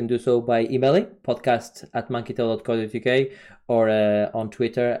us, you can do so by emailing podcast@monkeytail.co.uk or on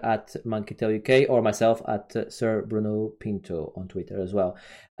Twitter @monkeytailuk, or myself at Sir Bruno Pinto on Twitter as well.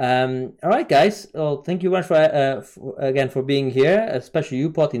 All right, guys. Well, thank you very much for being here, especially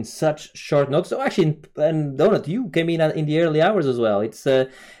you, Pot, in such short notice. So actually, and Donut, you came in the early hours as well. It's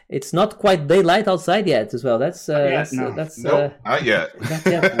not quite daylight outside yet as well. Not yet.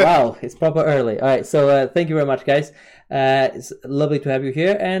 Wow, it's proper early. All right. So thank you very much, guys. It's lovely to have you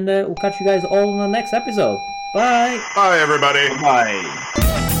here, and we'll catch you guys all in the next episode. Bye. Bye, everybody.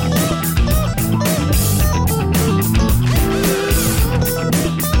 Bye.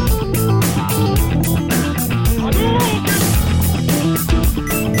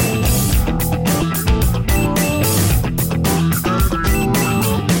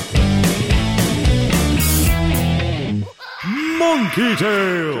 Monkey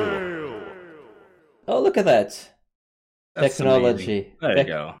Tail. Oh, look at that. That's Technology. amazing. There you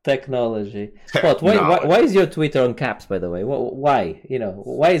go. Technology. Spot, why is your Twitter on caps, by the way? Why? You know,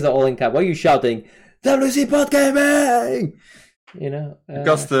 why is it all in caps? Why are you shouting, WC Pod Gaming? You know?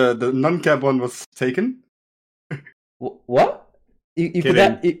 Because the non-cap one was taken. What? You could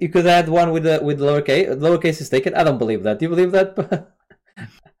add one with lowercase. Lowercase is taken. I don't believe that. Do you believe that?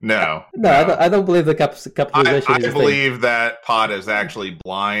 No. I don't believe the capitalization. I is a thing. believe that Pod is actually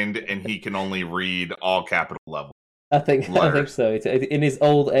blind and he can only read all capital level. I think so. It's in his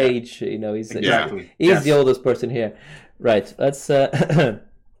old age, you know, he's Exactly. he's Yes. the oldest person here. Right. Let's start the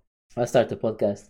podcast.